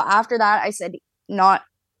so after that, I said,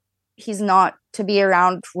 he's not to be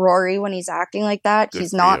around Rory when he's acting like that.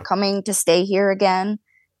 He's not coming to stay here again.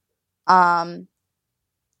 The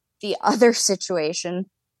other situation,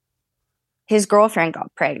 his girlfriend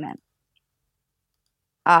got pregnant.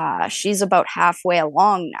 She's about halfway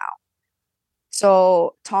along now.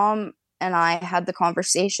 So Tom and I had the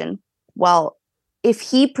conversation. Well, if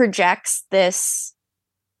he projects this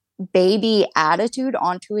baby attitude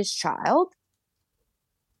onto his child,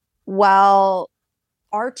 well,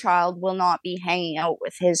 our child will not be hanging out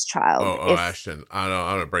with his child. Ashton, I'm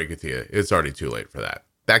going to break it to you. It's already too late for that.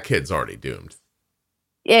 That kid's already doomed.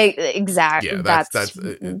 Yeah, exactly. Yeah, that's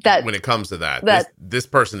when it comes to that, this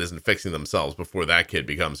person isn't fixing themselves before that kid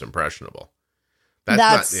becomes impressionable. That's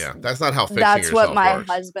not how fixing yourself works. That's what my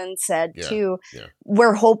husband said too. Yeah.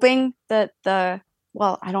 We're hoping that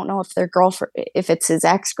I don't know if their girlfriend, if it's his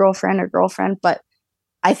ex-girlfriend or girlfriend, but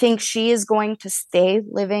I think she is going to stay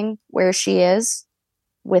living where she is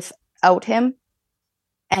without him,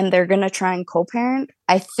 and they're going to try and co-parent.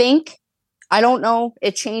 I don't know.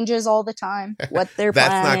 It changes all the time what their plan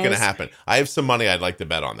is. That's not going to happen. I have some money I'd like to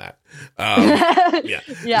bet on that.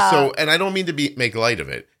 Yeah. So, and I don't mean to make light of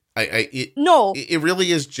it. It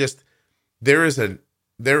really is just, there is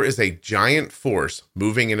a giant force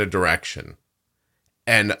moving in a direction,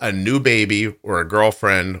 and a new baby or a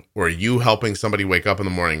girlfriend or you helping somebody wake up in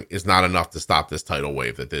the morning is not enough to stop this tidal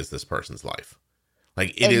wave that is this person's life.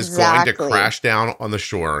 Like, it is going to crash down on the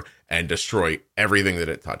shore and destroy everything that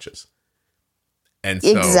it touches. And so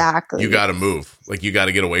you got to move. Like, you got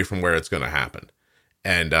to get away from where it's going to happen.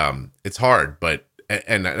 And it's hard, but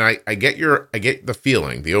And I get the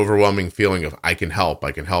feeling, the overwhelming feeling of I can help,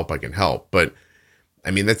 I can help, I can help. But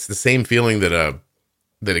I mean, that's the same feeling that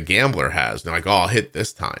a gambler has. They're like, oh, I'll hit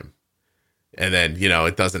this time. And then,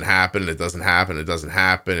 it doesn't happen. It doesn't happen. It doesn't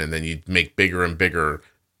happen. And then you make bigger and bigger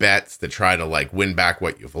bets to try to like win back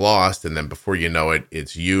what you've lost. And then before you know it,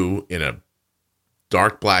 it's you in a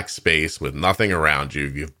dark black space with nothing around you.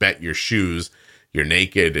 You've bet your shoes. You're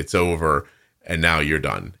naked. It's over. And now you're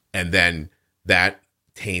done. And then that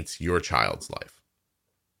taints your child's life.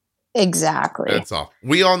 Exactly. That's all.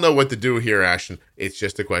 We all know what to do here, Ashton. It's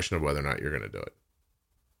just a question of whether or not you're going to do it.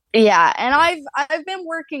 Yeah. And I've been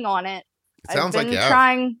working on it. It sounds I've been like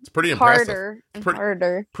trying it's pretty impressive. Harder and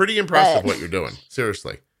harder. Pretty impressive what you're doing.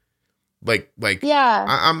 Seriously. Like yeah.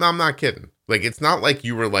 I'm not kidding. Like, it's not like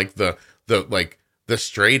you were like the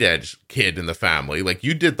straight edge kid in the family. Like,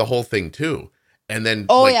 you did the whole thing too. And then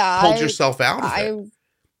pulled yourself out of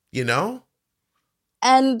it.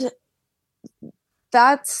 And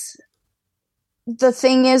that's the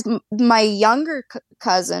thing is, my younger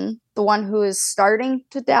cousin, the one who is starting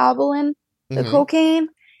to dabble in the cocaine,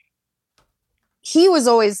 he was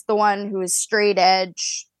always the one who was straight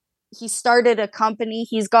edge. He started a company.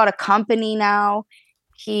 He's got a company now.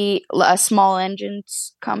 A small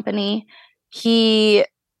engines company. He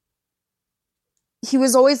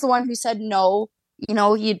was always the one who said no.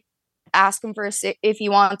 You'd ask him if he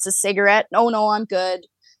wants a cigarette. No, I'm good.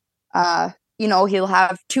 He'll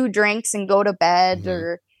have 2 drinks and go to bed.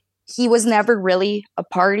 Or he was never really a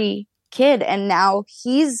party kid, and now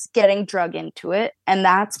he's getting drug into it, and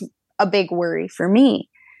that's a big worry for me.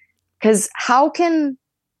 Because how can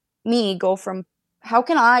I go from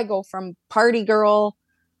party girl,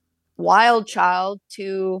 wild child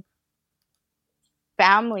to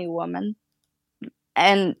family woman?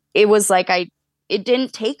 And it was like it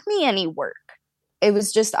didn't take me any work. It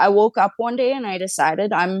was just I woke up one day and I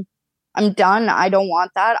decided I'm done. I don't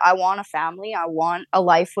want that. I want a family. I want a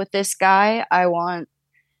life with this guy.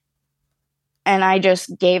 And I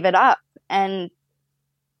just gave it up. And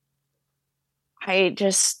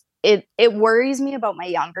it worries me about my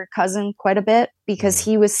younger cousin quite a bit, because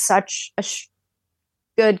he was such a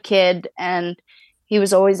good kid and he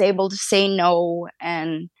was always able to say no.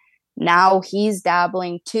 And now he's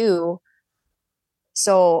dabbling too.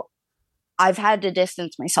 So I've had to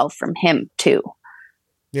distance myself from him too.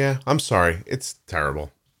 Yeah, I'm sorry. It's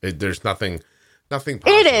terrible. There's nothing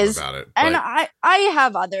positive about it. But... And I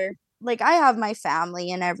have I have my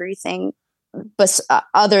family and everything, but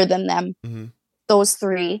other than them, those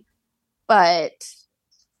 3. But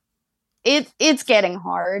it's getting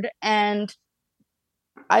hard, and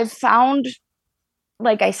I've found,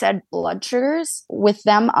 like I said, blood sugars with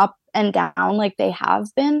them up and down like they have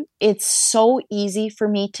been. It's so easy for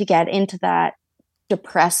me to get into that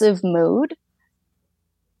depressive mood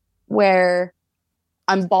where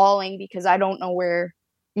I'm bawling because I don't know where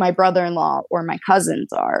my brother-in-law or my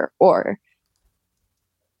cousins are, or...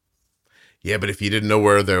 Yeah, but if you didn't know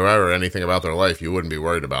where they were or anything about their life, you wouldn't be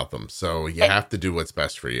worried about them. So you have to do what's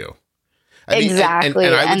best for you. Exactly.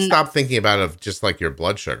 And I would stop thinking about it just like your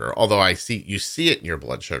blood sugar, although you see it in your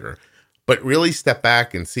blood sugar, but really step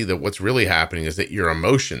back and see that what's really happening is that your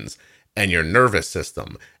emotions and your nervous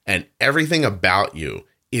system and everything about you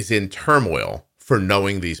is in turmoil for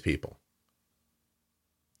knowing these people.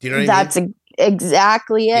 Do you know what I mean? That's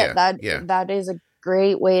exactly it. That is a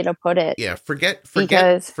great way to put it. Yeah. Forget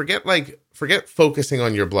focusing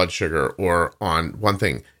on your blood sugar or on one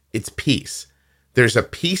thing. It's peace. There's a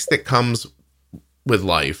peace that comes with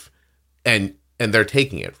life, and they're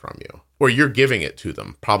taking it from you, or you're giving it to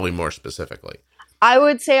them, probably more specifically. I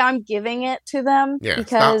would say I'm giving it to them. Yeah.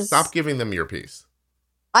 Because stop giving them your peace.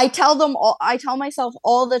 I tell myself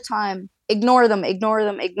all the time, ignore them.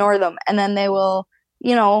 And then they will,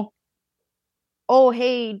 oh,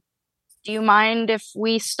 hey, do you mind if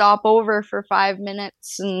we stop over for 5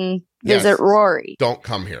 minutes and visit Rory? Don't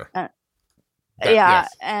come here. Yes.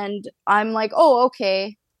 And I'm like, oh,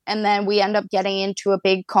 okay. And then we end up getting into a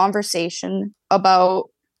big conversation about,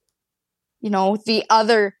 the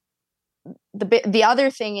other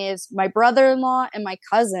thing is my brother-in-law and my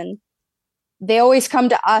cousin, they always come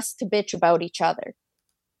to us to bitch about each other.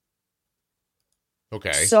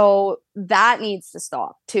 Okay. So that needs to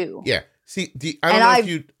stop too. Yeah. See, I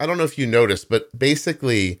don't know if you noticed, but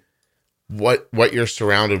basically what you're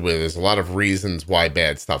surrounded with is a lot of reasons why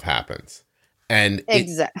bad stuff happens. And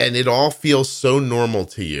it all feels so normal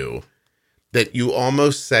to you that you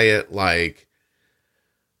almost say it like,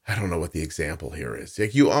 I don't know what the example here is.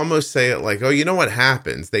 Like you almost say it like, oh, you know what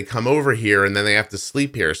happens? They come over here and then they have to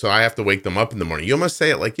sleep here. So I have to wake them up in the morning. You almost say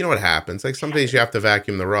it like, you know what happens? Like some days you have to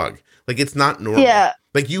vacuum the rug. Like it's not normal. Yeah.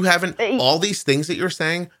 Like you haven't, all these things that you're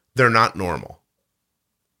saying, they're not normal,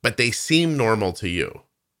 but they seem normal to you.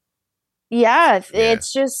 Yeah.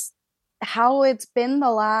 It's just how it's been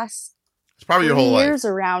the last it's probably your whole years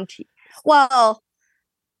life. Around. Well,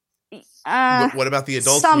 what about the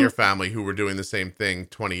adults in your family who were doing the same thing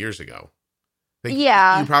 20 years ago? Like,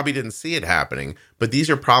 you probably didn't see it happening, but these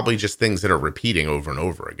are probably just things that are repeating over and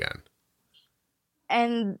over again.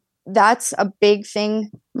 And that's a big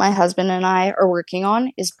thing my husband and I are working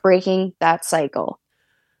on, is breaking that cycle.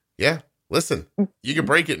 Yeah. Listen, you can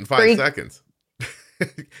break it in 5 seconds.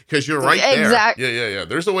 Because you're right there. Exactly. Yeah.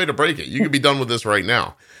 There's a way to break it. You could be done with this right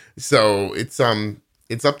now. So it's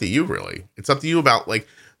up to you, really. It's up to you about like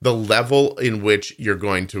the level in which you're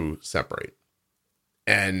going to separate.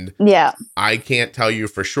 And I can't tell you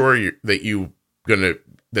for sure that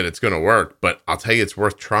it's gonna work, but I'll tell you it's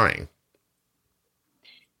worth trying.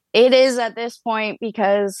 It is at this point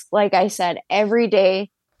because, like I said, every day,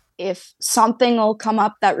 if something will come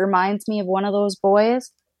up that reminds me of one of those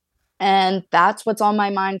boys, and that's what's on my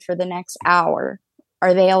mind for the next hour.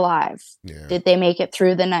 Are they alive? Yeah. Did they make it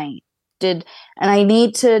through the night? And I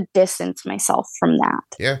need to distance myself from that.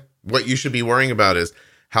 Yeah. What you should be worrying about is,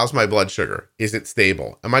 how's my blood sugar? Is it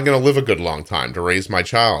stable? Am I going to live a good long time to raise my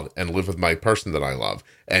child and live with my person that I love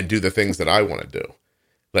and do the things that I want to do?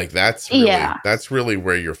 Like that's really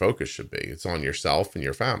where your focus should be. It's on yourself and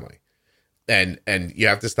your family. And you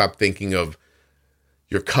have to stop thinking of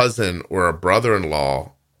your cousin or a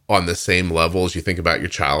brother-in-law on the same level as you think about your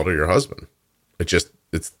child or your husband.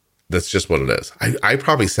 That's just what it is. I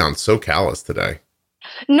probably sound so callous today.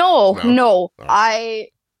 No.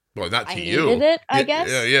 Well, not to you. Needed it, I guess.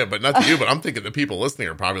 Yeah, but not to you. But I'm thinking the people listening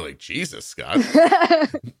are probably like, Jesus, Scott,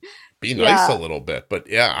 be nice a little bit. But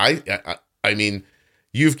yeah, I mean,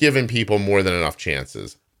 you've given people more than enough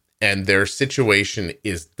chances, and their situation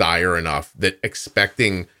is dire enough that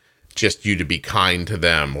expecting just you to be kind to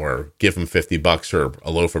them or give them $50 or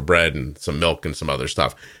a loaf of bread and some milk and some other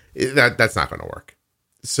stuff, that's not going to work.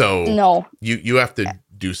 So no, you have to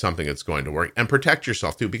do something that's going to work and protect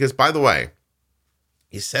yourself too. Because by the way,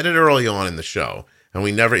 you said it early on in the show, and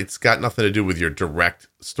it's got nothing to do with your direct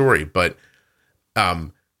story, but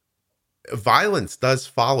violence does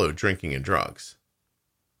follow drinking and drugs.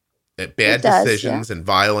 Bad decisions and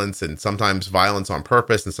violence, and sometimes violence on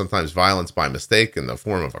purpose, and sometimes violence by mistake in the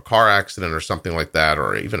form of a car accident or something like that,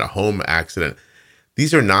 or even a home accident.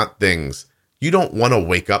 These are not things you don't want to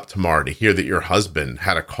wake up tomorrow to hear that your husband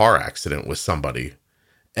had a car accident with somebody.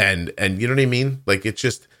 And you know what I mean? Like, it's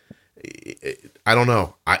just, I don't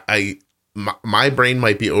know. My brain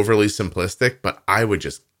might be overly simplistic, but I would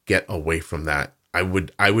just get away from that. I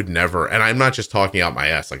would never, and I'm not just talking out my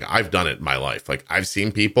ass. Like, I've done it in my life. Like, I've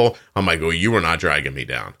seen people, I'm like, oh, you were not dragging me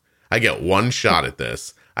down. I get one shot at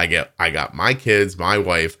this. I got my kids, my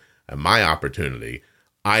wife, and my opportunity.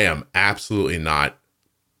 I am absolutely not,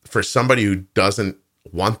 for somebody who doesn't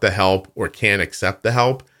want the help or can't accept the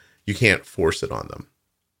help, you can't force it on them.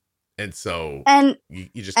 And so, you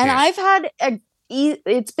just can't. And I've had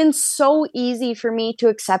it's been so easy for me to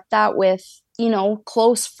accept that with,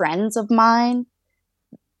 close friends of mine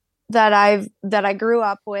that I grew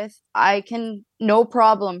up with. I can, no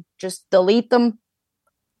problem, just delete them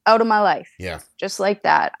out of my life. Yeah. Just like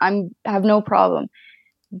that. Have no problem.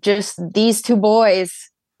 Just these two boys,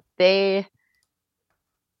 I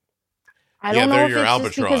don't know. They're your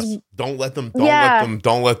albatross. Don't let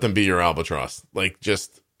them be your albatross. Like,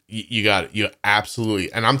 just, you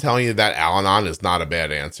absolutely, and I'm telling you that Al-Anon is not a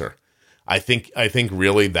bad answer. I think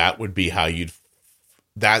really that would be how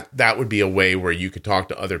that would be a way where you could talk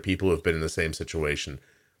to other people who have been in the same situation,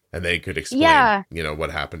 and they could explain,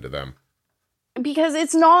 what happened to them. Because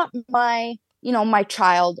it's not my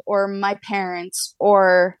child or my parents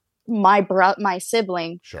or my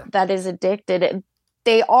sibling that is addicted.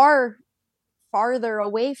 They are farther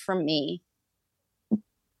away from me,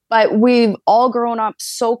 but we've all grown up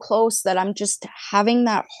so close that I'm just having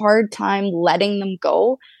that hard time letting them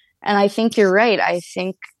go. And I think you're right. I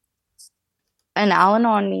think an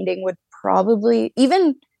Al-Anon meeting would probably,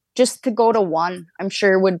 even just to go to one, I'm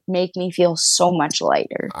sure would make me feel so much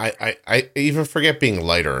lighter. I even forget being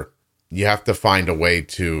lighter. You have to find a way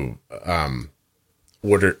to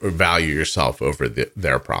order or value yourself over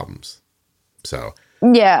their problems. So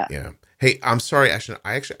yeah. Hey, I'm sorry, Ashton.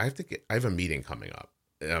 I have a meeting coming up.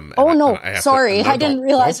 Sorry. I didn't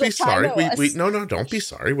realize what time it was. No, don't be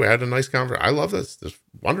sorry. We had a nice conversation. I love this. This is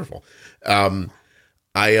wonderful.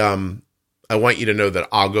 I want you to know that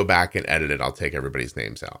I'll go back and edit it. I'll take everybody's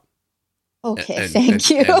names out. Okay, thank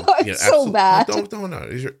you. I'm so bad. Don't, no,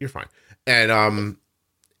 you're fine. And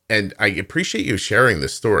I appreciate you sharing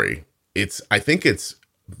this story. I think it's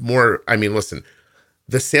more, I mean, listen,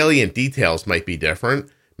 the salient details might be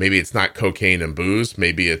different. Maybe it's not cocaine and booze.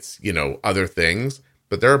 Maybe it's, other things.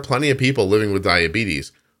 But there are plenty of people living with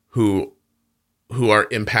diabetes who are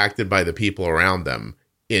impacted by the people around them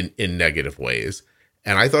in negative ways.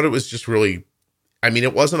 And I thought it was just really, I mean,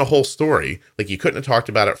 it wasn't a whole story. Like, you couldn't have talked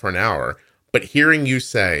about it for an hour. But hearing you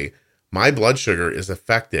say, my blood sugar is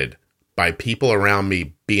affected by people around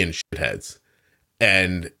me being shitheads,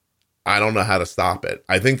 and I don't know how to stop it.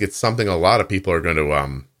 I think it's something a lot of people are going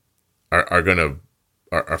to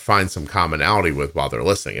find some commonality with while they're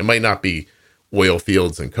listening. It might not be oil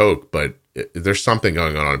fields and coke, but there's something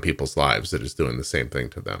going on in people's lives that is doing the same thing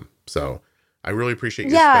to them. So I really appreciate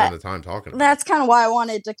you spending the time talking about that's kind of why I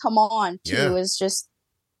wanted to come on too, is just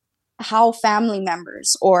how family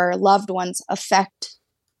members or loved ones affect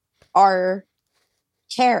our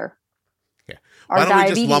care. Yeah. Why don't we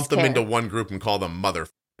just lump them into one group and call them motherfuckers?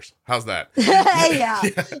 How's that? Yeah,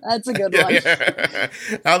 that's a good one. Yeah.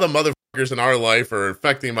 How the motherfuckers in our life are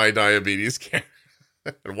affecting my diabetes care.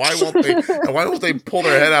 And why won't they pull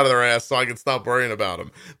their head out of their ass so I can stop worrying about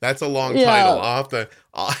them? That's a long title.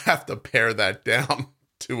 I'll have to pare that down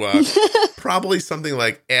to probably something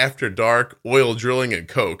like After Dark, Oil Drilling, and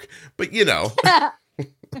Coke. But Yeah,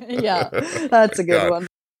 that's a good one.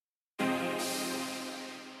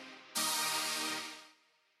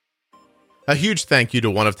 A huge thank you to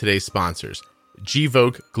one of today's sponsors,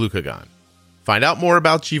 Gvoke Glucagon. Find out more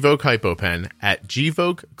about Gvoke HypoPen at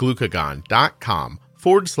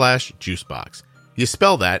gvokeglucagon.com/juicebox. You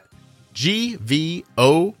spell that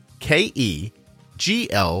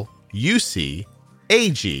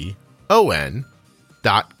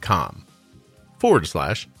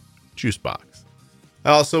I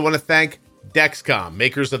also want to thank Dexcom,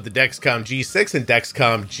 makers of the Dexcom G6 and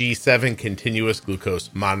Dexcom G7 continuous glucose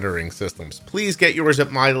monitoring systems. Please get yours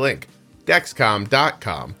at my link,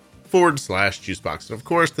 dexcom.com/juicebox. And of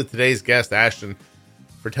course, to today's guest, Ashton,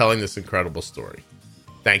 for telling this incredible story.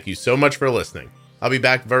 Thank you so much for listening. I'll be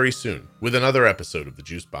back very soon with another episode of the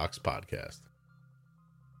Juicebox Podcast.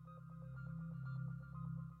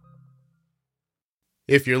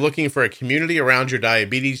 If you're looking for a community around your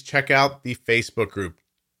diabetes, check out the Facebook group,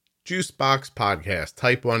 Juicebox Podcast,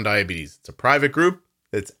 Type 1 Diabetes. It's a private group.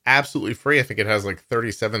 It's absolutely free. I think it has like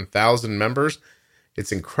 37,000 members.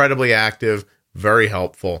 It's incredibly active, very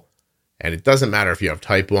helpful. And it doesn't matter if you have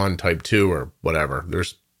type 1, type 2, or whatever.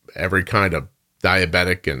 There's every kind of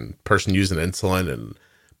diabetic and person using insulin and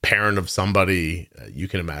parent of somebody you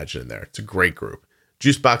can imagine in there. It's a great group.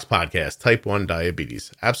 Juicebox Podcast, Type 1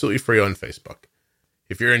 Diabetes. Absolutely free on Facebook.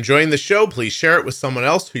 If you're enjoying the show, please share it with someone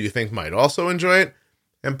else who you think might also enjoy it.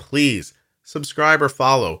 And please subscribe or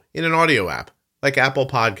follow in an audio app like Apple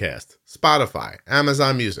Podcast, Spotify,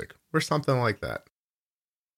 Amazon Music, or something like that.